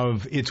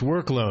of its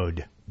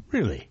workload.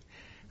 Really.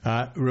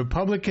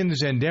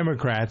 Republicans and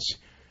Democrats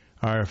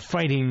are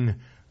fighting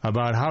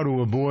about how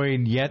to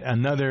avoid yet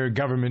another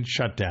government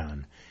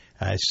shutdown.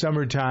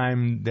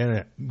 Summertime, they're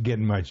not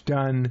getting much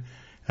done.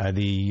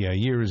 The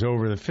year is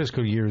over. The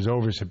fiscal year is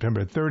over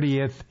September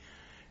 30th.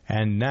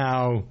 And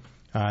now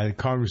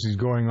Congress is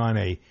going on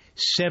a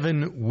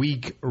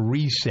 7-week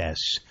recess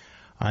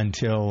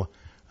until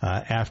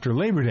after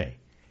Labor Day.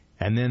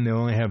 And then they'll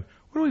only have...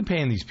 What are we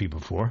paying these people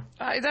for?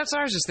 That's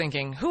what I was just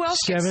thinking. Who else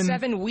gets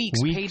 7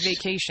 weeks paid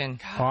vacation?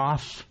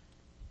 Off.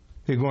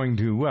 They're going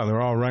to... Well, they're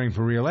all running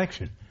for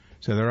re-election.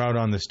 So they're out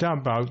on the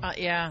stump, out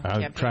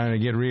trying to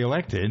get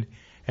reelected,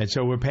 and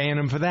so we're paying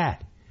them for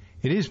that.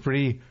 It is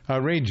pretty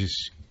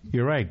outrageous.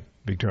 You're right,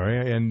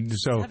 Victoria. And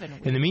so,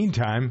 in the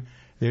meantime,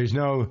 there's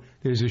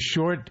a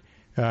short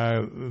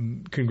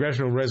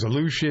congressional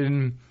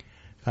resolution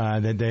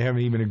that they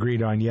haven't even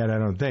agreed on yet, I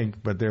don't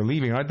think. But they're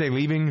leaving. Aren't they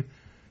leaving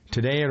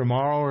today or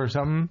tomorrow or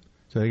something?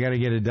 So they got to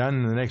get it done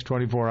in the next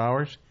 24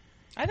 hours?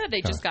 I thought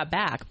they just got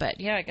back, but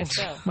yeah, I guess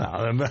so.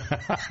 Well,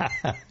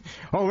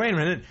 oh, wait a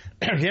minute.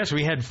 Yes,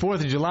 we had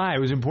 4th of July. It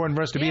was important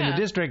for us to be in the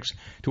districts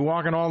to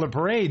walk in all the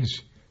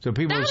parades so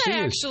people will see us.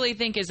 That I actually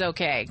think is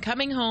okay.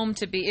 Coming home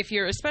to be,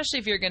 especially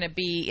if you're going to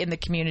be in the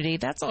community,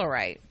 that's all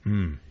right.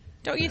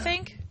 Don't you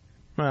think?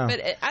 Well,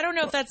 but I don't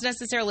know if that's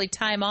necessarily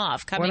time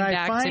off, coming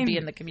back to be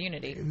in the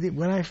community.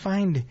 What I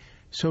find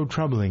so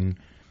troubling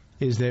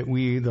is that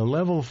the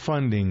level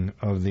funding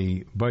of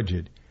the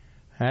budget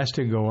has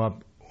to go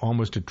up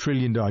almost $1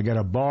 trillion. I got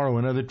to borrow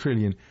another $1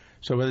 trillion.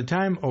 So by the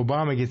time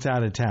Obama gets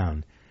out of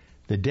town,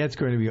 the debt's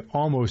going to be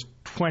almost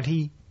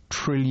 $20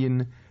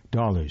 trillion.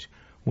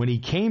 When he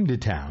came to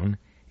town,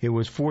 it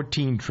was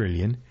 $14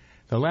 trillion.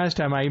 The last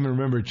time I even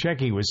remember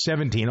checking, it was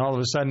 17. All of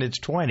a sudden, it's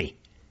 20.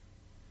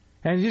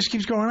 And it just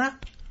keeps going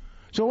up.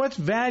 So what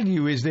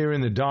value is there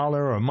in the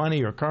dollar or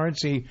money or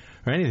currency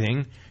or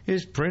anything?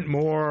 Is print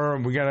more,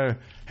 we got to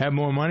have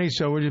more money,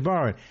 so we'll just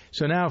borrow it.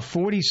 So now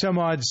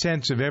 40-some-odd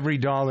cents of every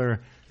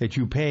dollar that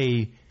you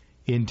pay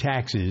in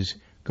taxes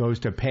goes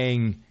to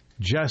paying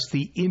just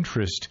the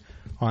interest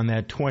on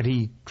that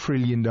 $20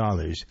 trillion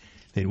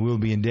that we'll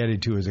be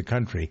indebted to as a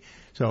country.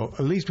 So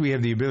at least we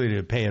have the ability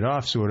to pay it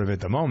off sort of at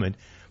the moment.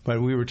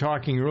 But we were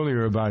talking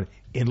earlier about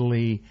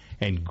Italy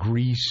and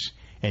Greece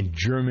and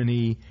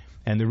Germany,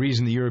 and the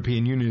reason the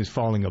European Union is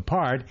falling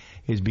apart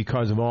is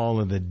because of all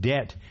of the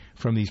debt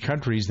from these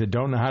countries that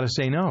don't know how to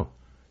say no.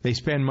 They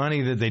spend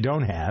money that they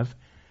don't have.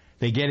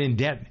 They get in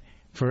debt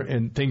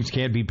and things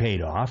can't be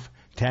paid off.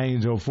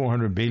 Italians owe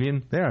 $400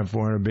 billion. They have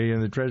 $400 billion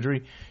in the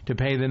Treasury to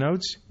pay the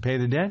notes, pay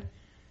the debt.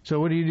 So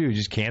what do?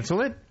 Just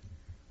cancel it?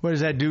 What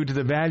does that do to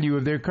the value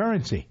of their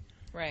currency?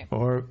 Right.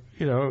 Or,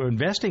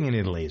 investing in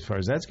Italy as far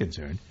as that's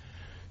concerned.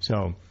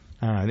 So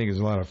I think there's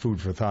a lot of food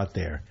for thought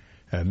there.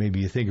 Maybe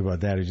you think about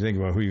that as you think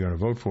about who you're going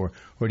to vote for,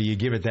 or do you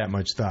give it that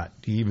much thought?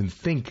 Do you even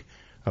think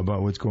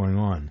about what's going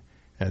on?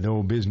 The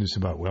whole business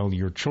about,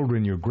 your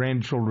children, your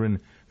grandchildren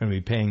are going to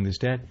be paying this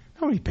debt.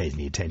 Nobody pays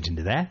any attention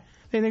to that.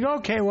 They think,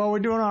 okay, we're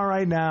doing all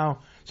right now,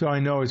 so I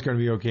know it's going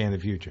to be okay in the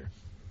future.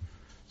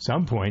 At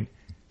some point,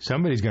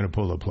 somebody's going to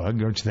pull the plug,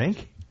 don't you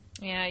think?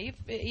 Yeah,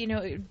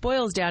 it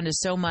boils down to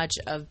so much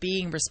of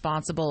being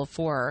responsible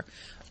for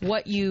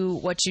what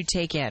you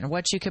take in,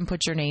 what you can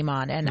put your name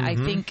on. And I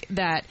think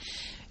that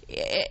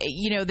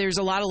there's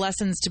a lot of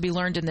lessons to be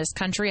learned in this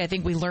country. I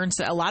think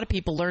a lot of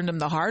people learned them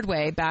the hard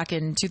way back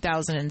in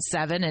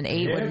 2007 and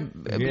 8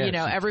 when,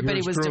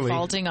 everybody was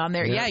defaulting on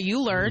their,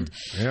 you learned.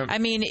 I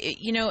mean,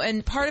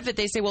 and part of it,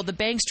 they say, well, the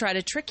banks try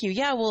to trick you.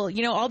 Yeah, well,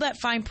 all that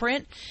fine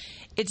print,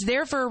 it's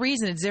there for a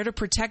reason. It's there to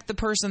protect the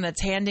person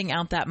that's handing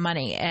out that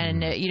money.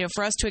 And,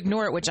 for us to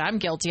ignore it, which I'm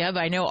guilty of,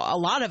 I know a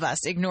lot of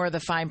us ignore the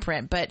fine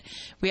print, but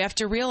we have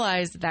to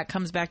realize that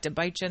comes back to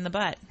bite you in the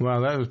butt.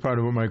 Well, that was part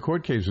of what my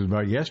court case was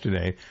about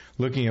yesterday,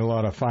 looking at a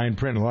lot of fine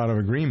print and a lot of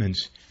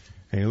agreements.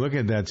 And you look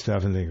at that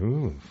stuff and think,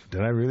 ooh,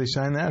 did I really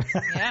sign that?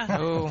 Yeah.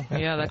 Oh,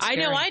 yeah, that's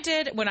scary. I know I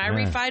did. When I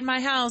refied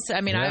my house, I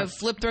mean, I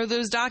flipped through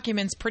those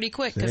documents pretty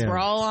quick because we're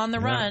all on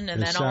the run.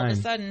 And then all of a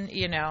sudden,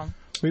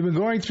 We've been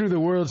going through the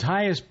world's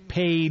highest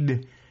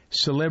paid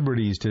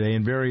celebrities today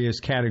in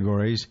various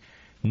categories.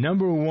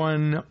 Number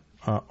one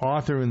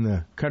author in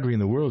the country,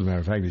 in the world, as a matter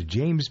of fact, is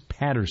James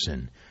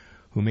Patterson,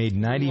 who made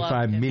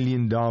 $95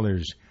 million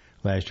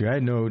last year. I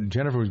know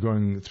Jennifer was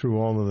going through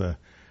all of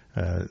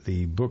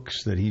the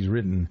books that he's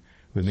written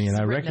with me, and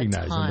I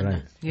recognize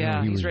him.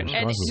 But he's written.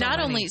 And not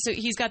only, so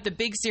he's got the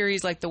big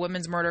series like the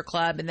Women's Murder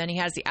Club, and then he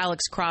has the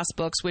Alex Cross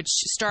books, which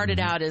started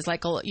out as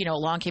like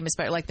Along Came a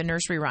Spider, like the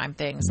nursery rhyme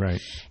things. Right.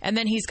 And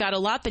then he's got a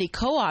lot that he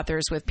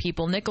co-authors with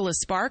people.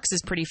 Nicholas Sparks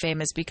is pretty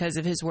famous because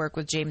of his work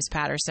with James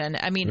Patterson.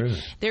 I mean,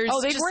 there's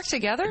they've worked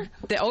together?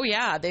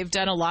 They've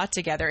done a lot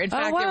together. In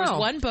fact, there was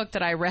one book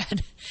that I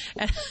read,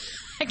 and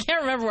I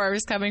can't remember where I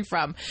was coming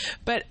from,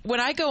 but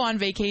when I go on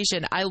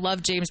vacation, I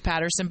love James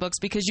Patterson books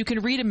because you can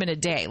read them in a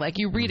day. Like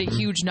you read a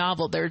huge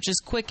novel, they're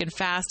just quick and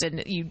fast,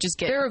 and you just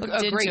get they're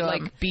hooked a great into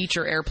like them. Beach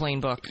or airplane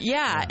book.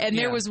 Yeah, and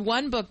there was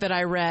one book that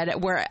I read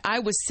where I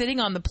was sitting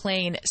on the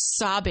plane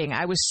sobbing.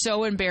 I was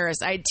so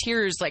embarrassed. I had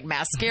tears, like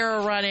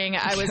mascara running.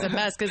 I was a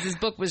mess because this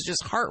book was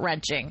just heart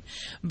wrenching.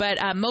 But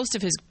most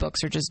of his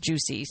books are just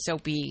juicy,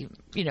 soapy,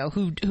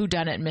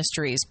 whodunit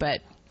mysteries.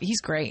 But he's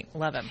great.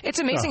 Love him. It's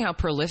amazing how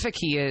prolific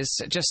he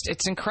is. Just,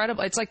 it's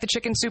incredible. It's like the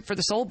Chicken Soup for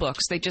the Soul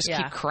books. They just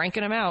keep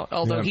cranking them out,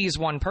 although he's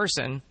one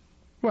person.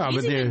 Well,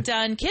 he's even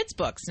done kids'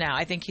 books now.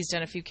 I think he's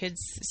done a few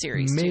kids'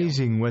 series,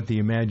 amazing what the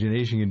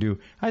imagination can do.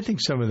 I think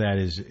some of that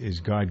is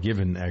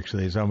God-given,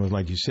 actually. It's almost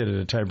like you sit at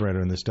a typewriter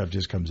and the stuff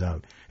just comes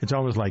out. It's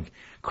almost like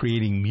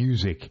creating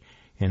music,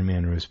 in a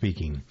manner of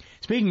speaking.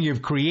 Speaking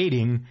of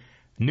creating,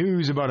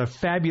 news about a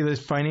fabulous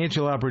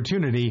financial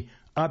opportunity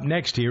up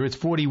next here. It's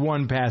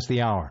 41 past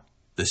the hour.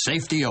 The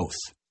safety oath.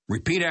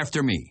 Repeat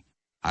after me.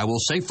 I will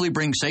safely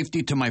bring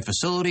safety to my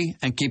facility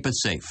and keep it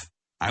safe.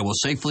 I will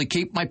safely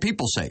keep my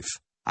people safe.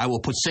 I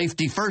will put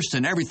safety first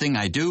in everything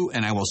I do,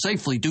 and I will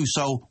safely do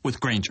so with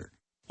Grainger.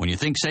 When you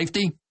think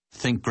safety,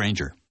 think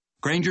Grainger.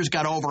 Grainger's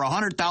got over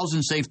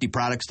 100,000 safety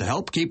products to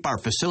help keep our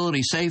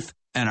facilities safe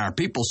and our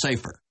people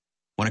safer.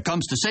 When it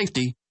comes to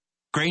safety,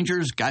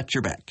 Grainger's got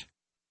your back.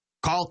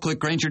 Call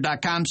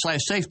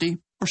clickgrainger.com/safety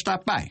or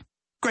stop by.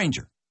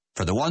 Grainger,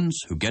 for the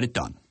ones who get it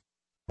done.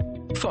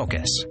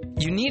 Focus.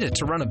 You need it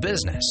to run a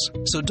business,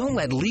 so don't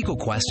let legal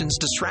questions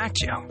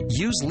distract you.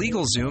 Use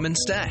LegalZoom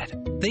instead.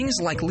 Things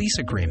like lease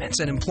agreements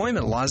and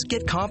employment laws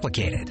get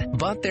complicated,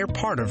 but they're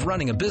part of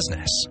running a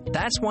business.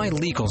 That's why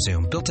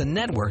LegalZoom built a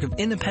network of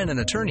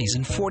independent attorneys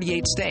in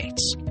 48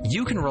 states.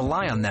 You can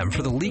rely on them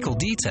for the legal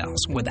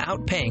details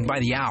without paying by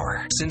the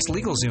hour, since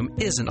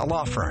LegalZoom isn't a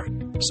law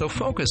firm. So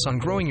focus on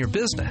growing your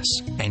business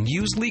and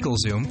use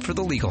LegalZoom for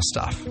the legal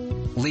stuff.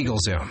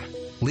 LegalZoom.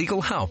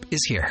 Legal help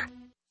is here.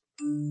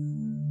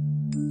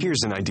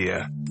 Here's an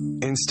idea.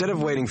 Instead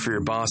of waiting for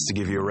your boss to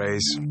give you a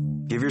raise,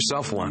 give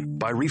yourself one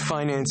by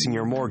refinancing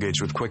your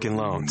mortgage with Quicken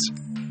Loans.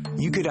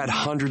 You could add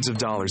hundreds of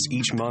dollars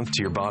each month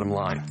to your bottom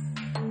line,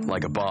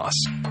 like a boss.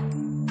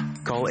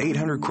 Call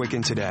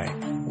 800-QUICKEN today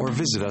or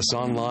visit us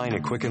online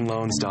at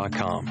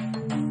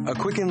QuickenLoans.com. A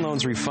Quicken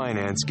Loans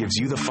refinance gives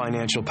you the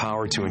financial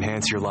power to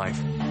enhance your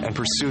life and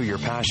pursue your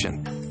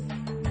passion.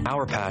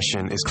 Our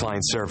passion is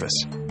client service.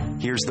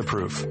 Here's the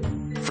proof.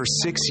 For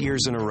 6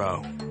 years in a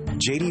row,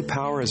 J.D.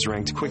 Power has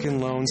ranked Quicken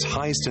Loans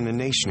highest in the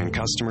nation in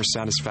customer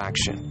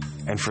satisfaction.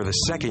 And for the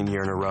second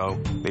year in a row,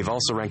 they've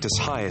also ranked us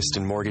highest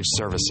in mortgage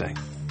servicing.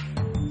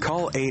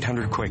 Call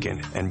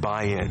 800-QUICKEN and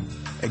buy in.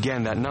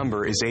 Again, that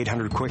number is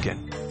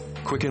 800-QUICKEN.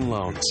 Quicken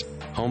Loans.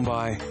 Home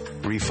buy,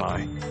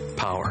 refi,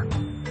 power.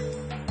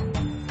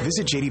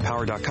 Visit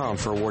jdpower.com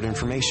for award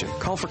information.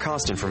 Call for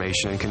cost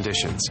information and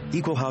conditions.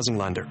 Equal housing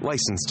lender.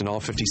 Licensed in all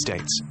 50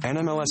 states.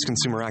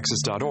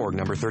 NMLSconsumeraccess.org,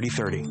 number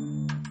 3030.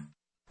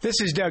 This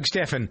is Doug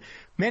Steffen.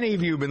 Many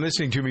of you have been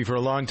listening to me for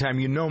a long time.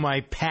 You know my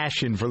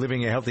passion for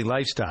living a healthy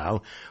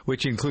lifestyle,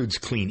 which includes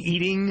clean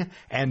eating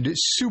and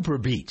Super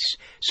Beets.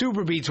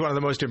 Super Beets, one of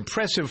the most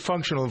impressive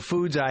functional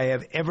foods I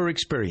have ever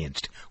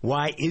experienced.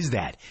 Why is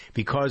that?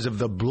 Because of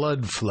the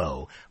blood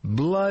flow.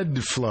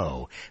 Blood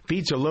flow.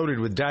 Beets are loaded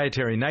with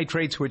dietary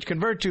nitrates, which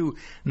convert to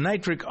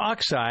nitric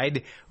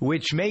oxide,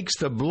 which makes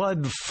the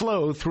blood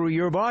flow through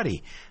your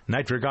body.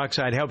 Nitric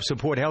oxide helps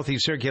support healthy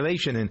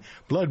circulation and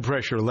blood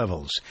pressure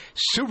levels.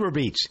 Super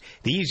Beets,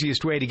 the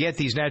easiest way to get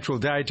these natural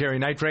dietary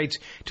nitrates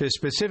to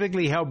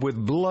specifically help with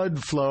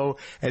blood flow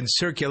and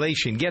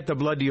circulation. Get the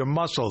blood to your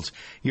muscles,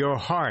 your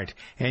heart,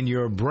 and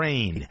your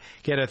brain.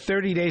 Get a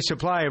 30-day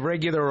supply of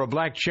regular or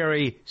black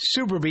cherry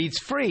Super Beets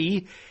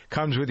free.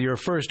 Comes with your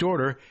first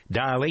order.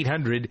 Dial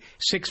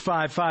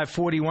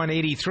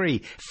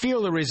 800-655-4183.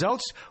 Feel the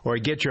results or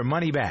get your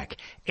money back.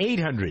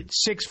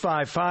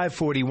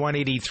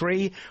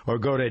 800-655-4183 or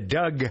go to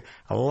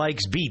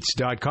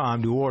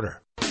DougLikesBeets.com to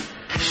order.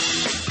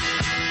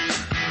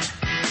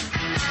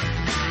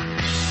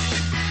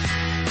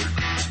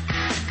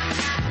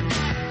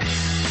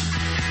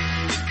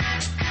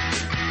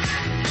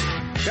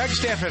 Doug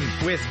Steffen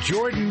with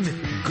Jordan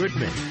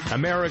Goodman,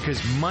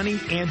 America's Money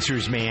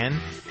Answers man.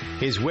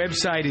 His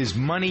website is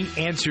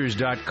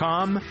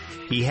moneyanswers.com.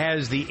 He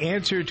has the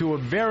answer to a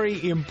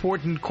very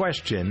important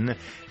question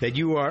that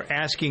you are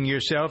asking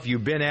yourself,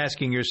 you've been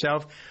asking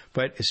yourself,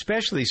 but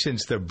especially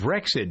since the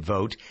Brexit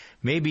vote,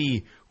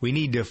 maybe we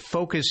need to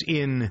focus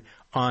in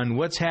on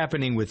what's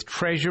happening with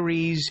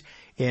treasuries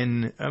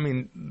in,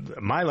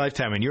 my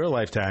lifetime and your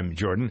lifetime,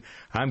 Jordan.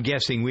 I'm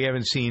guessing we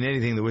haven't seen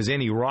anything that was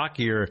any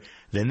rockier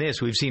than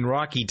this. We've seen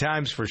rocky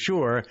times for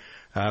sure,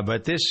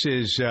 but this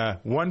is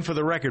one for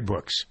the record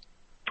books.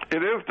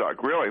 It is,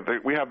 Doug, really.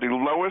 We have the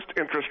lowest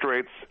interest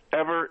rates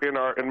ever in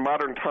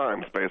modern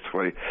times,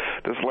 basically.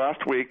 This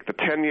last week, the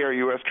 10-year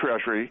U.S.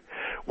 Treasury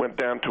went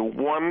down to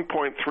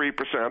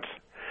 1.3%.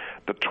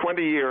 The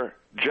 20-year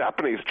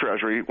Japanese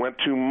Treasury went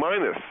to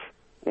minus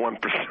 1%.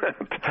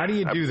 How do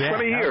you do that?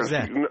 20 years.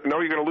 That? You know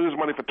you're going to lose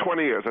money for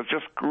 20 years. It's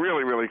just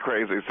really, really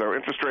crazy. So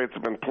interest rates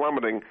have been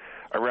plummeting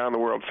around the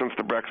world since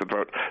the Brexit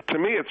vote. To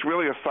me, it's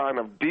really a sign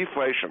of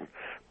deflation.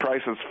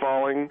 Prices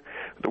falling,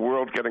 the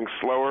world getting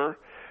slower.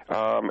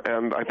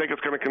 And I think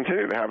it's going to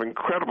continue to have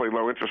incredibly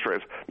low interest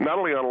rates, not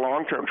only on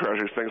long-term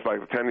treasuries, things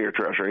like the 10-year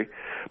treasury,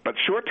 but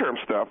short-term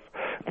stuff,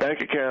 bank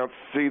accounts,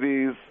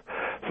 CDs,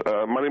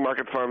 money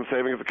market funds,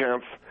 savings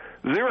accounts,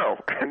 zero.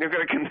 And you're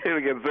going to continue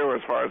to get zero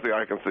as far as the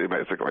eye can see,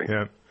 basically.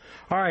 Yeah.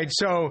 All right,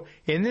 so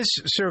in this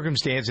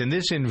circumstance, in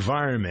this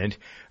environment,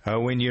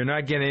 when you're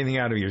not getting anything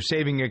out of your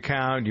saving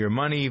account, your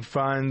money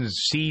funds,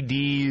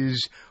 CDs,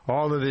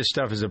 all of this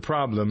stuff is a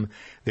problem,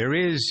 there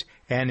is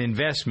an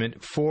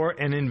investment for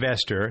an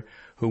investor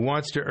who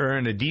wants to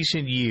earn a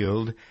decent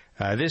yield.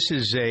 This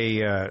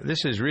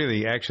is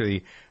really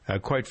actually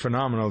quite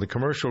phenomenal. The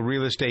commercial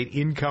real estate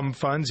income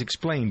funds.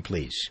 Explain,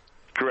 please.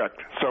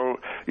 Correct. So,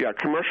 yeah,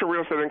 commercial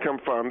real estate income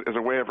fund is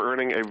a way of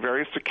earning a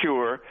very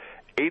secure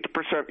 8%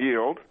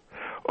 yield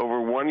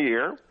over 1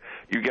 year.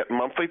 You get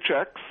monthly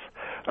checks.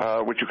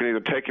 which you can either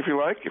take if you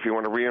like. If you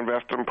want to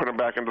reinvest them, put them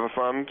back into the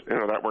fund,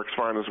 that works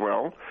fine as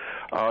well.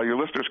 Your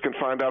listeners can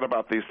find out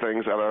about these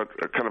things at a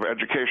kind of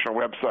educational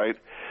website,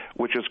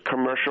 which is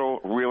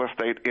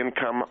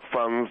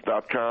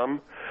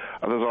commercialrealestateincomefunds.com.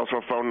 There's also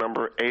a phone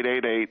number,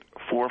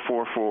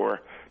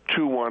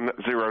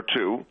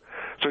 888-444-2102.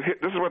 So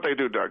this is what they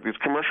do, Doug. These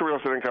commercial real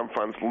estate income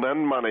funds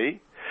lend money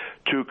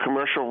to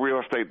commercial real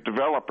estate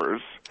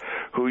developers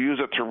who use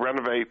it to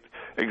renovate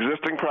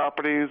existing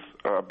properties,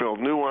 build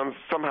new ones,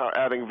 somehow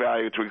adding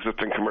value to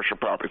existing commercial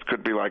properties.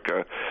 Could be like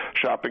a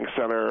shopping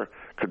center,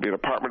 could be an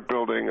apartment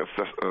building,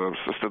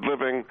 assisted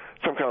living,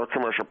 some kind of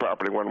commercial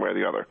property one way or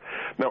the other.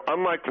 Now,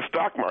 unlike the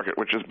stock market,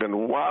 which has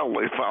been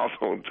wildly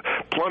volatile and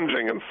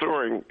plunging and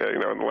soaring in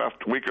the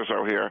last week or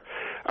so here,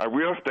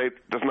 real estate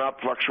does not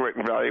fluctuate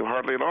in value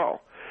hardly at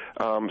all.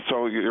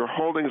 So your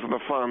holdings in the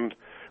fund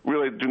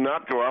really do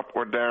not go up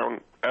or down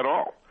at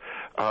all.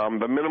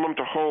 The minimum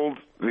to hold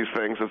these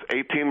things is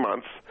 18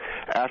 months.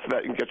 After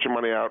that, you can get your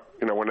money out,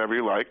 whenever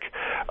you like,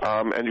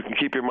 and you can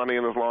keep your money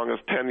in as long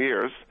as 10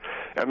 years.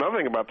 And another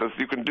thing about this,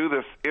 you can do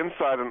this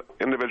inside an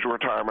individual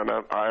retirement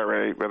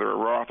IRA, whether a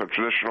Roth or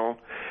traditional,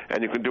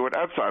 and you can do it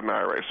outside an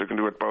IRA, so you can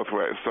do it both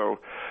ways. So,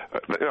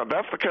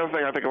 that's the kind of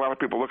thing I think a lot of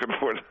people are looking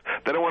for.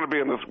 They don't want to be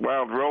in this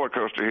wild roller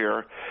coaster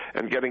here,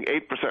 and getting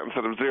 8%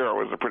 instead of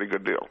 0 is a pretty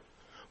good deal.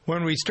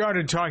 When we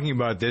started talking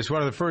about this,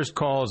 one of the first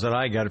calls that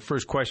I got,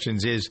 first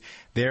questions, is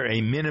there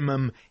a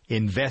minimum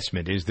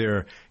investment? Do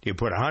you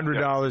put $100,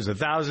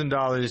 $1,000,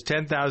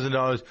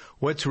 $10,000?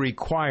 What's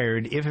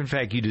required if, in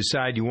fact, you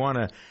decide you want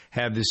to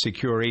have this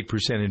secure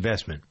 8%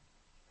 investment?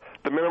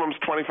 The minimum's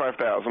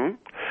 $25,000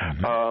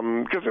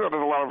 because there's a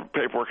lot of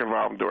paperwork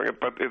involved in doing it,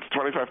 but it's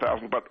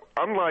 $25,000. But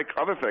unlike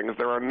other things,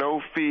 there are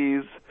no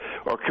fees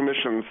or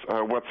commissions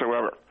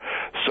whatsoever.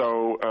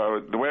 So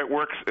the way it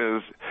works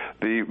is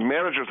the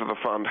managers of the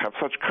fund have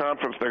such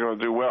confidence they're going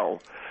to do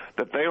well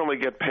that they only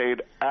get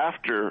paid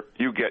after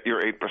you get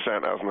your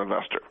 8% as an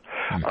investor.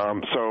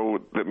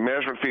 So the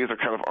management fees are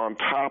kind of on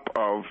top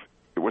of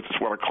which is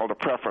what I call the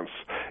preference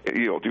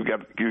yield. You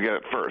get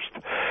it first.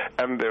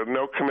 And there are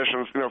no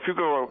commissions. If you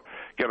go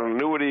get an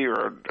annuity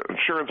or an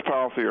insurance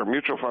policy or a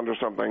mutual fund or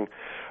something,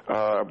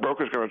 a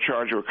broker's going to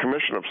charge you a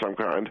commission of some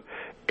kind.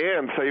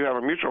 And say you have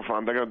a mutual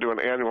fund, they're going to do an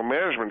annual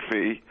management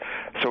fee.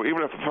 So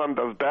even if the fund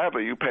does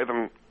badly, you pay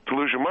them to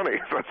lose your money.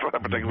 That's not a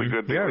particularly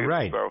good deal. Yeah,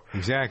 right. So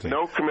exactly.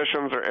 No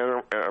commissions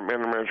or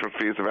management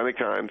fees of any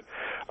kind,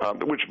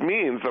 which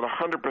means that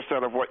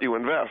 100% of what you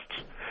invest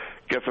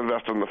gets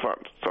invested in the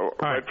fund. So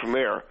right from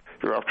there,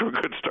 you're off to a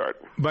good start.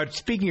 But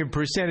speaking of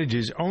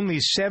percentages, only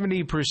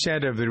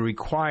 70% of the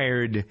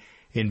required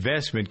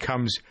investment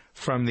comes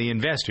from the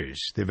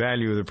investors. The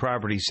value of the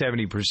property,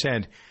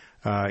 70%.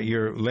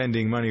 You're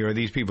lending money, or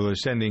these people are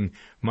sending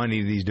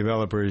money to these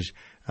developers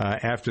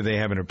after they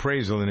have an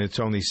appraisal, and it's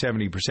only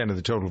 70% of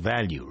the total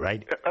value,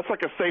 right? That's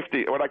like a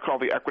safety, what I call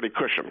the equity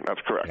cushion.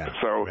 That's correct. Yeah,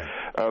 so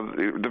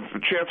the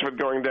chance of it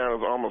going down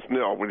is almost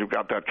nil when you've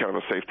got that kind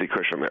of a safety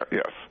cushion there,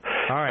 yes.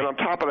 All right. And on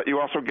top of that, you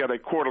also get a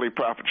quarterly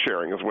profit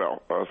sharing as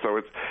well. So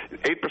it's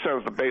 8%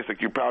 is the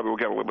basic. You probably will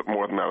get a little bit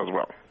more than that as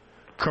well.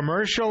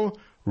 Commercial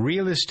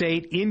Real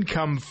Estate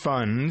Income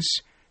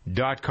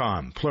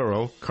Funds.com,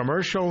 plural,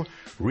 commercial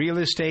real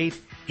estate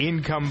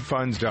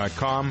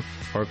incomefunds.com,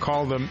 or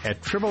call them at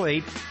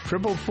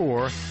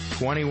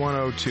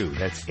 888-444-2102.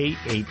 That's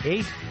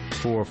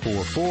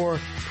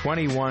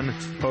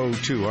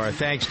 888-444-2102. Our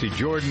thanks to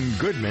Jordan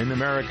Goodman,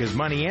 America's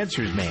Money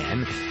Answers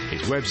man.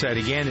 His website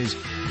again is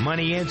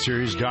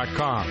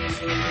moneyanswers.com.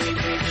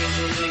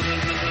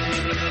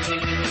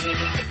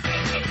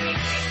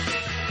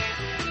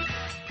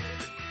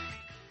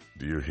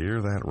 Do you hear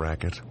that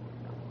racket?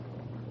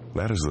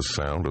 That is the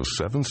sound of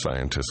 7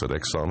 scientists at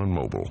Exxon and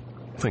Mobil,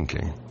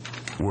 thinking,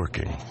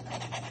 working.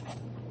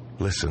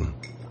 Listen,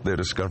 they're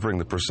discovering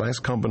the precise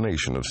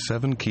combination of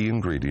 7 key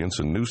ingredients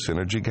in new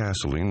Synergy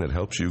gasoline that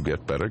helps you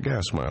get better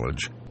gas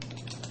mileage.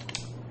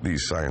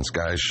 These science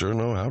guys sure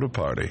know how to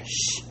party.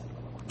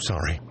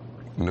 Sorry.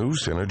 New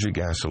Synergy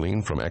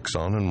gasoline from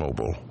Exxon and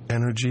Mobil.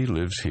 Energy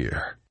lives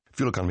here.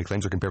 Fuel economy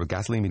claims are compared with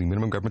gasoline meeting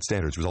minimum government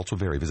standards. Results will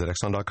vary. Visit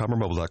Exxon.com or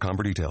Mobil.com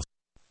for details.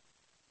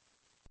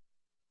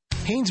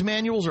 Haynes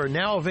manuals are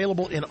now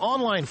available in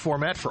online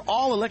format for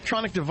all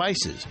electronic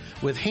devices.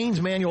 With Haynes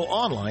Manual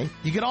Online,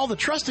 you get all the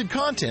trusted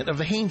content of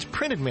the Haynes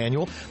printed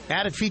manual.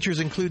 Added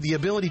features include the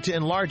ability to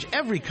enlarge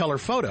every color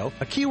photo,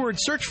 a keyword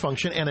search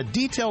function, and a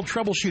detailed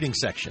troubleshooting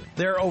section.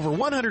 There are over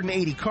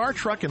 180 car,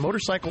 truck, and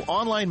motorcycle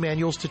online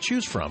manuals to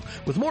choose from,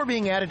 with more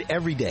being added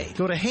every day.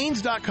 Go to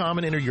Haynes.com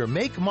and enter your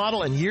make,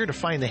 model, and year to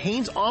find the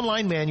Haynes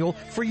Online Manual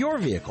for your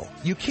vehicle.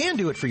 You can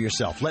do it for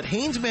yourself. Let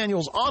Haynes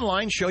Manuals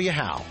Online show you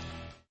how.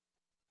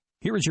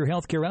 Here is your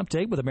healthcare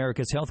update with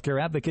America's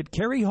healthcare advocate,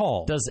 Carrie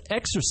Hall. Does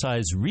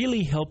exercise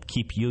really help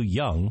keep you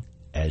young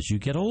as you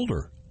get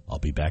older? I'll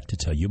be back to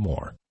tell you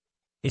more.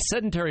 A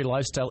sedentary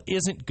lifestyle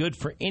isn't good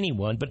for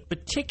anyone, but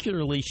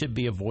particularly should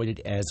be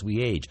avoided as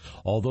we age.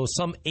 Although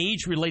some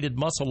age-related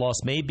muscle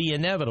loss may be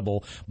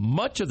inevitable,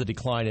 much of the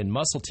decline in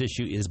muscle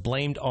tissue is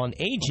blamed on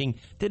aging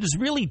that is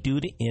really due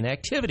to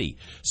inactivity.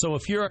 So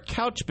if you're a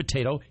couch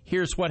potato,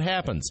 here's what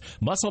happens.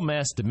 Muscle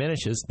mass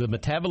diminishes, the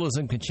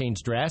metabolism can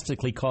change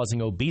drastically,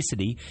 causing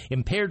obesity,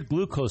 impaired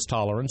glucose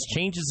tolerance,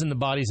 changes in the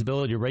body's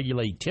ability to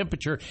regulate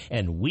temperature,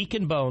 and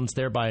weaken bones,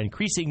 thereby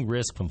increasing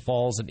risk from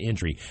falls and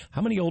injury.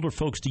 How many older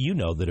folks do you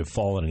know that have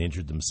fallen and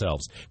injured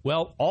themselves?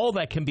 Well, all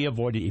that can be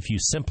avoided if you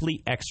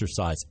simply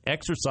exercise.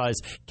 Exercise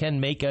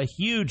can make a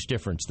huge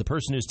difference. The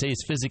person who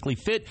stays physically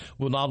fit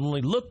will not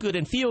only look good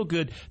and feel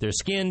good, their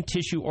skin,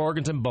 tissue,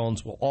 organs, and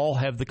bones will all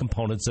have the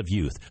components of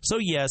youth. So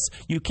yes,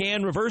 you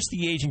can reverse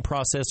the aging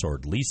process, or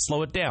at least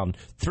slow it down,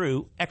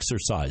 through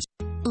exercise.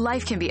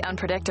 Life can be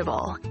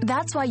unpredictable.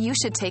 That's why you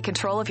should take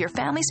control of your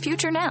family's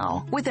future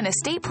now with an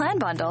estate plan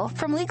bundle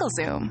from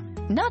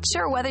LegalZoom. Not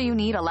sure whether you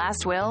need a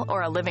last will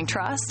or a living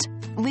trust?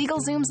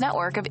 LegalZoom's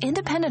network of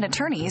independent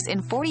attorneys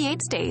in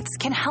 48 states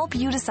can help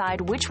you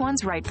decide which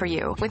one's right for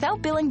you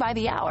without billing by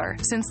the hour,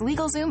 since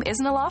LegalZoom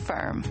isn't a law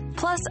firm.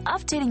 Plus,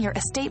 updating your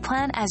estate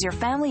plan as your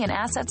family and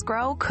assets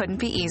grow couldn't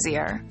be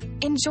easier.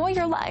 Enjoy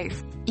your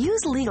life.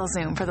 Use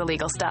LegalZoom for the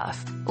legal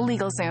stuff.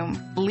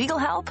 LegalZoom. Legal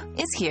help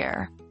is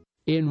here.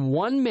 In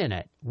 1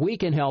 minute, we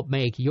can help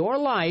make your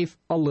life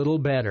a little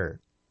better.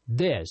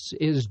 This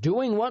is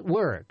Doing What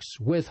Works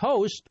with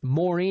host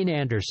Maureen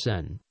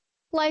Anderson.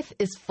 Life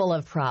is full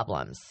of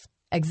problems.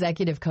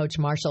 Executive coach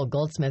Marshall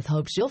Goldsmith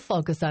hopes you'll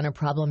focus on a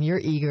problem you're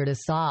eager to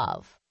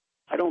solve.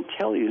 I don't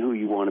tell you who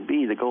you want to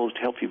be. The goal is to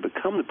help you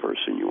become the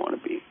person you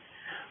want to be.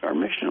 Our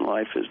mission in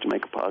life is to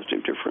make a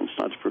positive difference,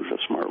 not to prove how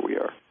smart we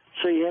are.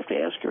 So you have to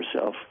ask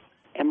yourself,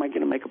 am I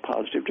going to make a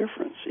positive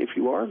difference? If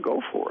you are,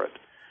 go for it.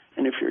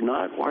 And if you're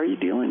not, why are you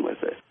dealing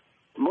with it?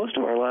 Most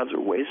of our lives are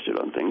wasted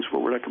on things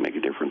where we're not going to make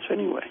a difference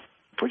anyway.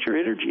 Put your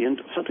energy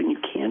into something you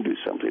can do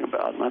something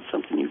about, not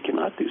something you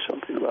cannot do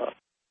something about.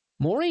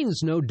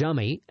 Maureen's no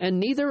dummy, and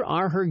neither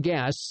are her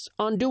guests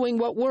on Doing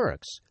What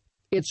Works.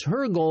 It's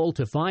her goal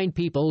to find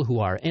people who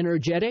are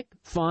energetic,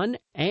 fun,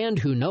 and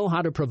who know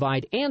how to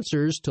provide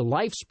answers to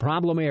life's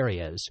problem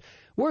areas.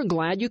 We're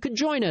glad you could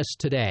join us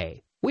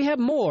today. We have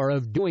more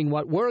of Doing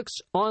What Works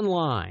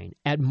online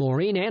at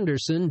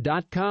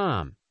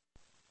MaureenAnderson.com.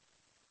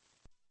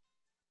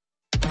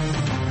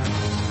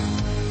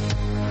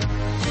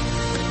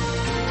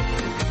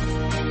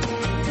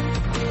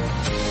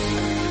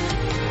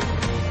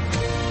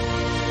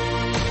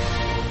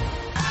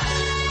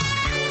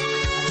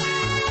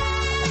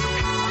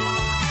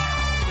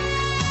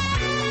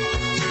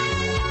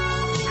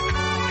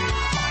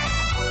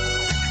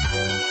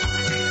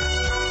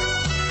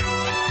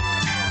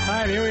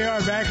 All right, here we are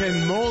back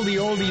in Moldy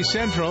Oldie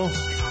Central.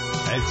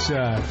 It's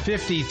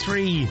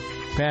 53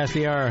 past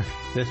the hour.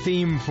 The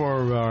theme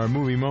for our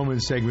Movie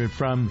Moments segment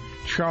from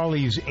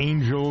Charlie's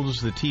Angels,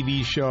 the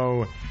TV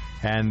show,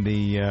 and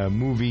the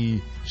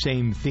movie,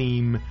 same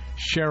theme.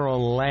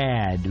 Cheryl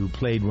Ladd, who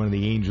played one of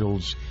the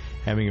angels,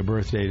 having a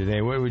birthday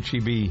today. What would she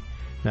be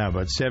now,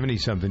 about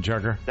 70-something,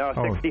 Chucker? No,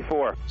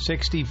 64.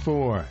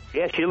 64.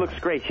 Yeah, she looks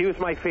great. She was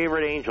my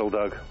favorite angel,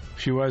 Doug.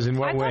 She was in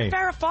what way? I thought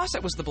Farrah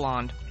Fawcett was the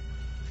blonde.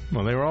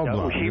 Well, they were all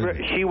blonde.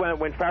 She went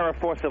when Farrah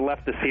Fawcett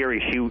left the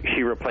series.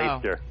 She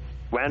replaced her.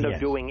 Wound up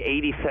doing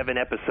 87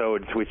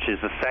 episodes, which is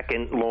the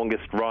second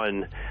longest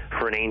run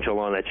for an angel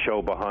on that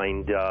show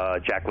behind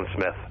Jacqueline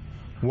Smith.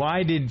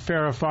 Why did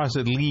Farrah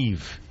Fawcett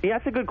leave? Yeah,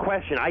 that's a good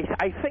question.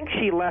 I think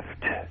she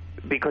left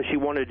because she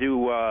wanted to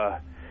do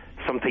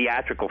some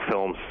theatrical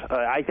films.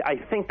 I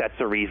think that's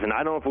the reason.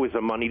 I don't know if it was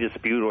a money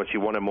dispute or she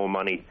wanted more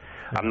money.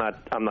 I'm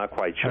not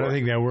quite sure. I don't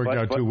think that worked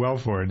out too well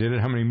for her, did it?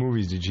 How many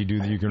movies did she do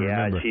that you can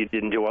remember? Yeah, she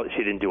didn't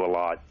do a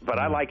lot. But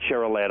I like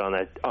Cheryl Ladd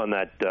on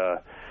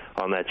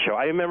that show.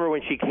 I remember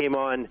when she came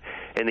on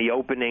in the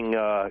opening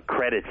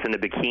credits in the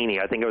bikini.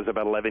 I think I was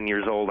about 11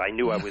 years old. I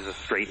knew I was a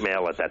straight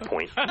male at that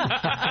point.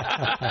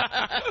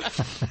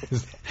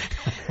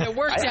 It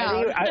worked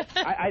out.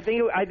 I think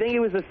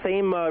it was the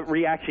same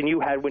reaction you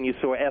had when you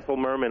saw Ethel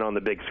Merman on the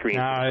big screen.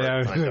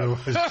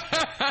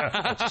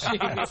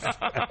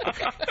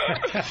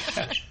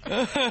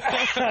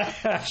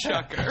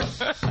 Chucker.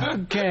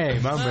 Okay.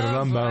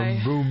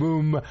 Boom,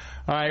 boom. All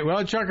right.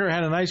 Well, Chucker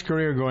had a nice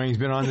career going. He's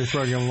been on this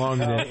program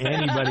longer than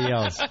anybody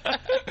else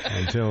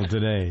until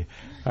today.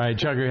 All right.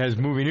 Chucker has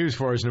movie news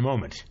for us in a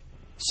moment.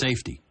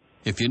 Safety.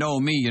 If you know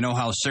me, you know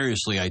how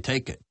seriously I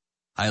take it.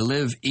 I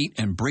live, eat,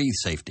 and breathe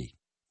safety.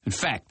 In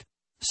fact,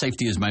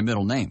 safety is my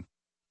middle name.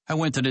 I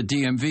went to the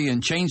DMV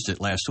and changed it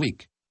last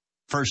week.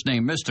 First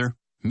name Mr.,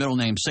 middle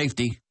name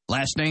Safety,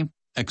 last name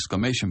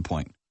exclamation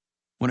point.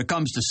 When it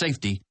comes to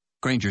safety,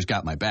 Grainger's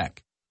got my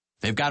back.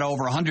 They've got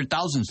over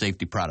 100,000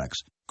 safety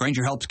products.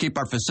 Grainger helps keep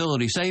our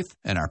facility safe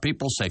and our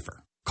people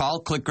safer.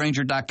 Call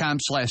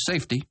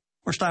clickgrainger.com/safety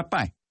or stop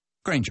by.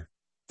 Grainger,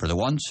 for the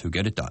ones who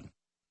get it done.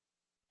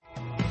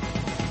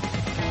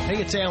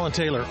 Hey, it's Alan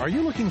Taylor. Are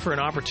you looking for an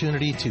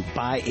opportunity to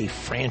buy a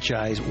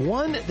franchise,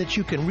 one that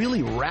you can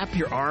really wrap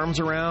your arms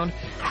around?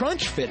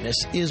 Crunch Fitness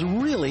is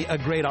really a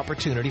great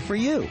opportunity for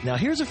you. Now,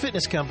 here's a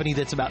fitness company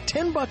that's about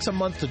 $10 a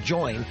month to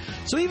join,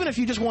 so even if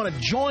you just want to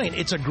join,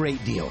 it's a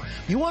great deal.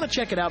 You want to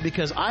check it out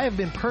because I have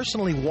been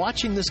personally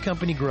watching this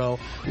company grow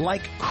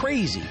like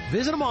crazy.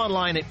 Visit them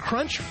online at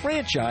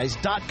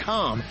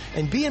crunchfranchise.com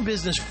and be in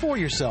business for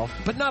yourself,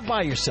 but not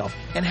by yourself,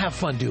 and have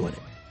fun doing it.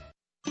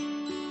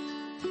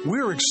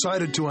 We're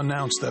excited to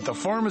announce that the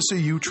pharmacy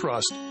you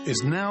trust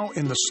is now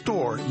in the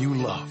store you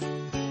love.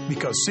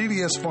 Because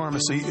CVS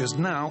Pharmacy is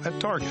now at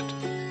Target.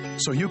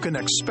 So you can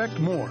expect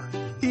more,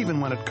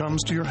 even when it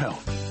comes to your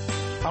health.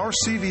 Our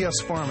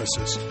CVS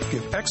pharmacists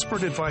give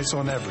expert advice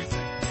on everything,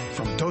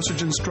 from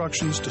dosage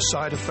instructions to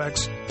side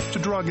effects to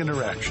drug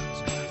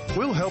interactions.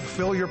 We'll help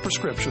fill your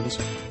prescriptions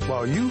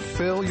while you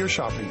fill your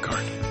shopping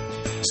cart.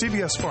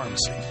 CVS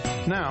Pharmacy,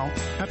 now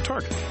at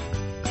Target.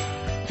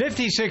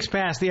 56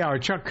 past the hour.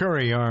 Chuck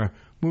Curry, our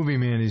movie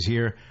man, is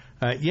here.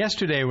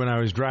 Yesterday, when I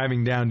was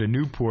driving down to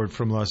Newport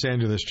from Los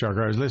Angeles, Chuck,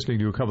 I was listening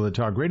to a couple of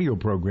talk radio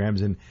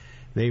programs, and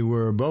they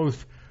were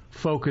both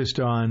focused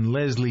on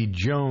Leslie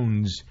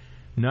Jones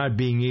not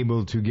being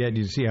able to get,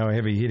 you see how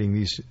heavy hitting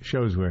these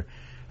shows were,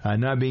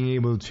 not being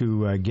able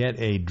to get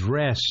a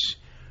dress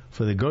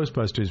for the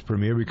Ghostbusters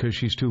premiere because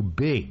she's too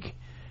big.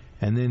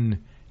 And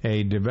then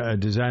a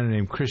designer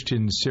named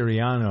Christian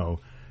Siriano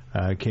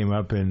came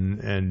up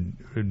and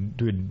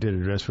did a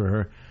dress for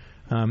her.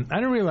 I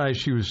didn't realize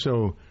she was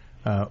so,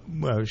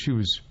 she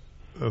was,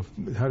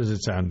 how does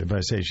it sound if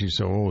I say she's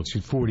so old?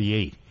 She's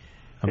 48. Is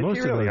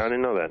she really? I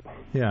didn't know that.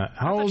 Yeah.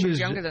 How old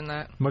is younger than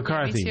that.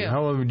 McCarthy? Yeah, me too.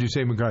 How old would you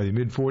say McCarthy?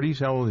 Mid-40s?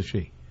 How old is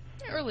she?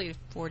 Early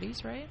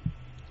 40s, right?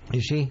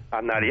 Is she?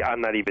 I'm not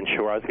even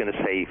sure. I was going to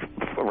say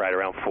right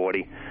around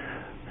 40.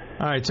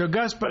 All right. So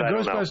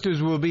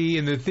Ghostbusters will be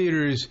in the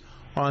theaters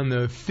on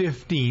the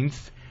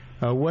 15th.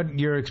 What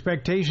your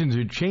expectations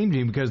are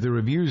changing because the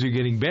reviews are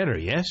getting better,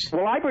 yes?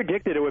 Well, I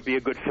predicted it would be a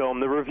good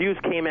film. The reviews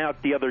came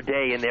out the other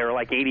day, and they were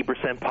like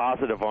 80%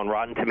 positive on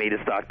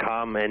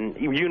RottenTomatoes.com, and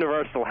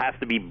Universal has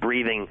to be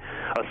breathing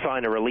a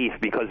sign of relief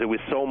because it was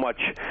so much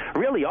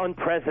really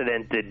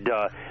unprecedented,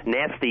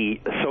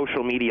 nasty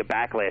social media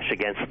backlash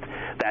against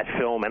that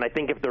film. And I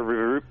think if the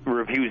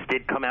reviews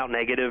did come out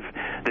negative,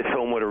 the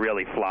film would have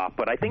really flopped.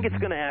 But I think it's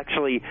going to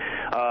actually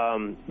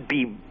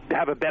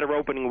have a better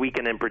opening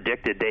weekend than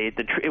predicted.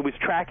 It was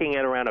tracking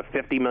at around a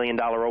 $50 million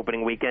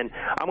opening weekend.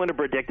 I'm going to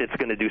predict it's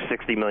going to do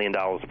 $60 million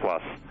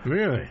plus.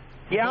 Really?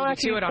 Yeah, I'm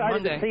actually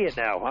excited to see it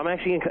now. I'm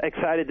actually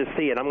excited to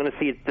see it. I'm going to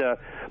see it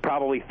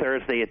probably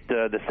Thursday at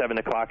the 7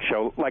 o'clock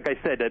show. Like I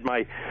said, at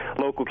my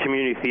local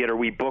community theater,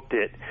 we booked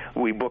it.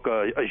 We book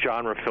a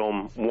genre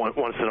film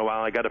once in a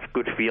while. I got a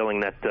good feeling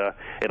that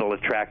it'll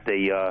attract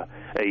a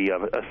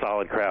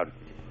solid crowd.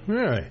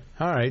 Really?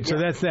 All right, so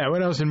that's that.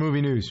 What else in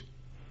movie news?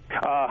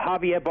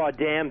 Javier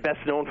Bardem,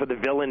 best known for the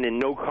villain in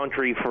No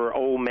Country for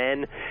Old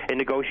Men, in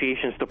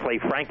negotiations to play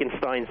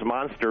Frankenstein's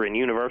monster in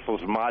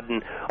Universal's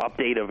modern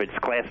update of its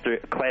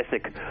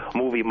classic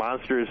movie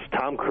Monsters.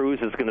 Tom Cruise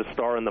is going to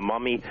star in The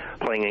Mummy,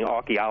 playing an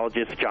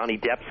archaeologist. Johnny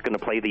Depp's going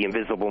to play the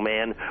Invisible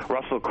Man.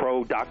 Russell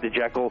Crowe, Dr.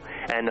 Jekyll,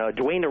 and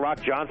Dwayne "The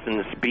Rock" Johnson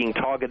is being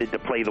targeted to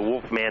play the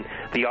Wolfman.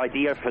 The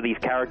idea for these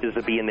characters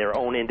to be in their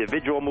own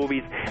individual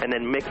movies and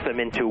then mix them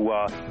into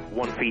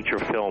one feature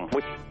film.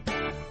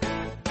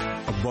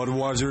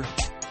 Budweiser,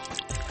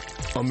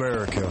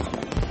 America,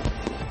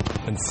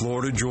 and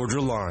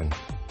Florida-Georgia line.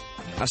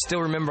 I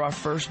still remember our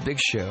first big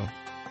show.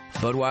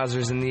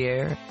 Budweiser's in the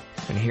air,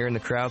 and hearing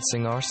the crowd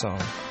sing our song.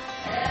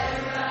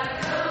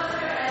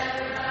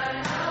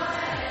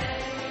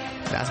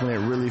 That's when it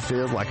really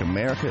feels like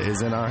America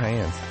is in our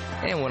hands.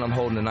 And when I'm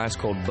holding a nice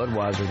cold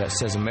Budweiser that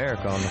says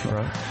America on the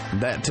front.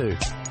 That too.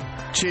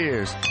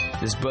 Cheers.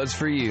 This Bud's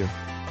for you.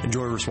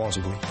 Enjoy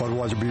responsibly.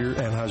 Budweiser Beer,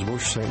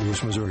 Anheuser-Busch, St.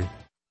 Louis, Missouri.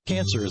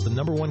 Cancer is the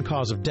 #1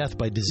 cause of death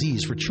by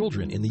disease for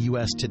children in the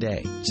U.S.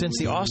 today. Since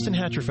the Austin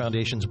Hatcher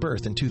Foundation's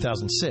birth in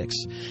 2006,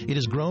 it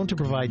has grown to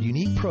provide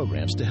unique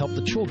programs to help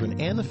the children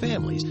and the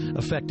families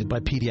affected by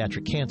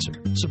pediatric cancer.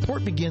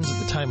 Support begins at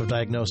the time of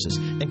diagnosis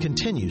and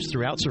continues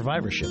throughout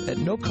survivorship at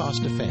no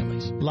cost to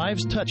families.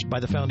 Lives touched by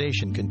the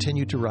foundation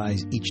continue to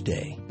rise each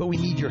day. But we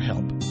need your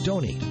help.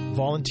 Donate,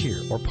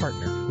 volunteer, or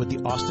partner with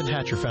the Austin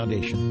Hatcher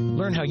Foundation.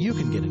 Learn how you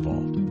can get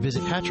involved.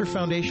 Visit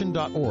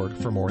HatcherFoundation.org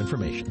for more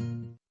information.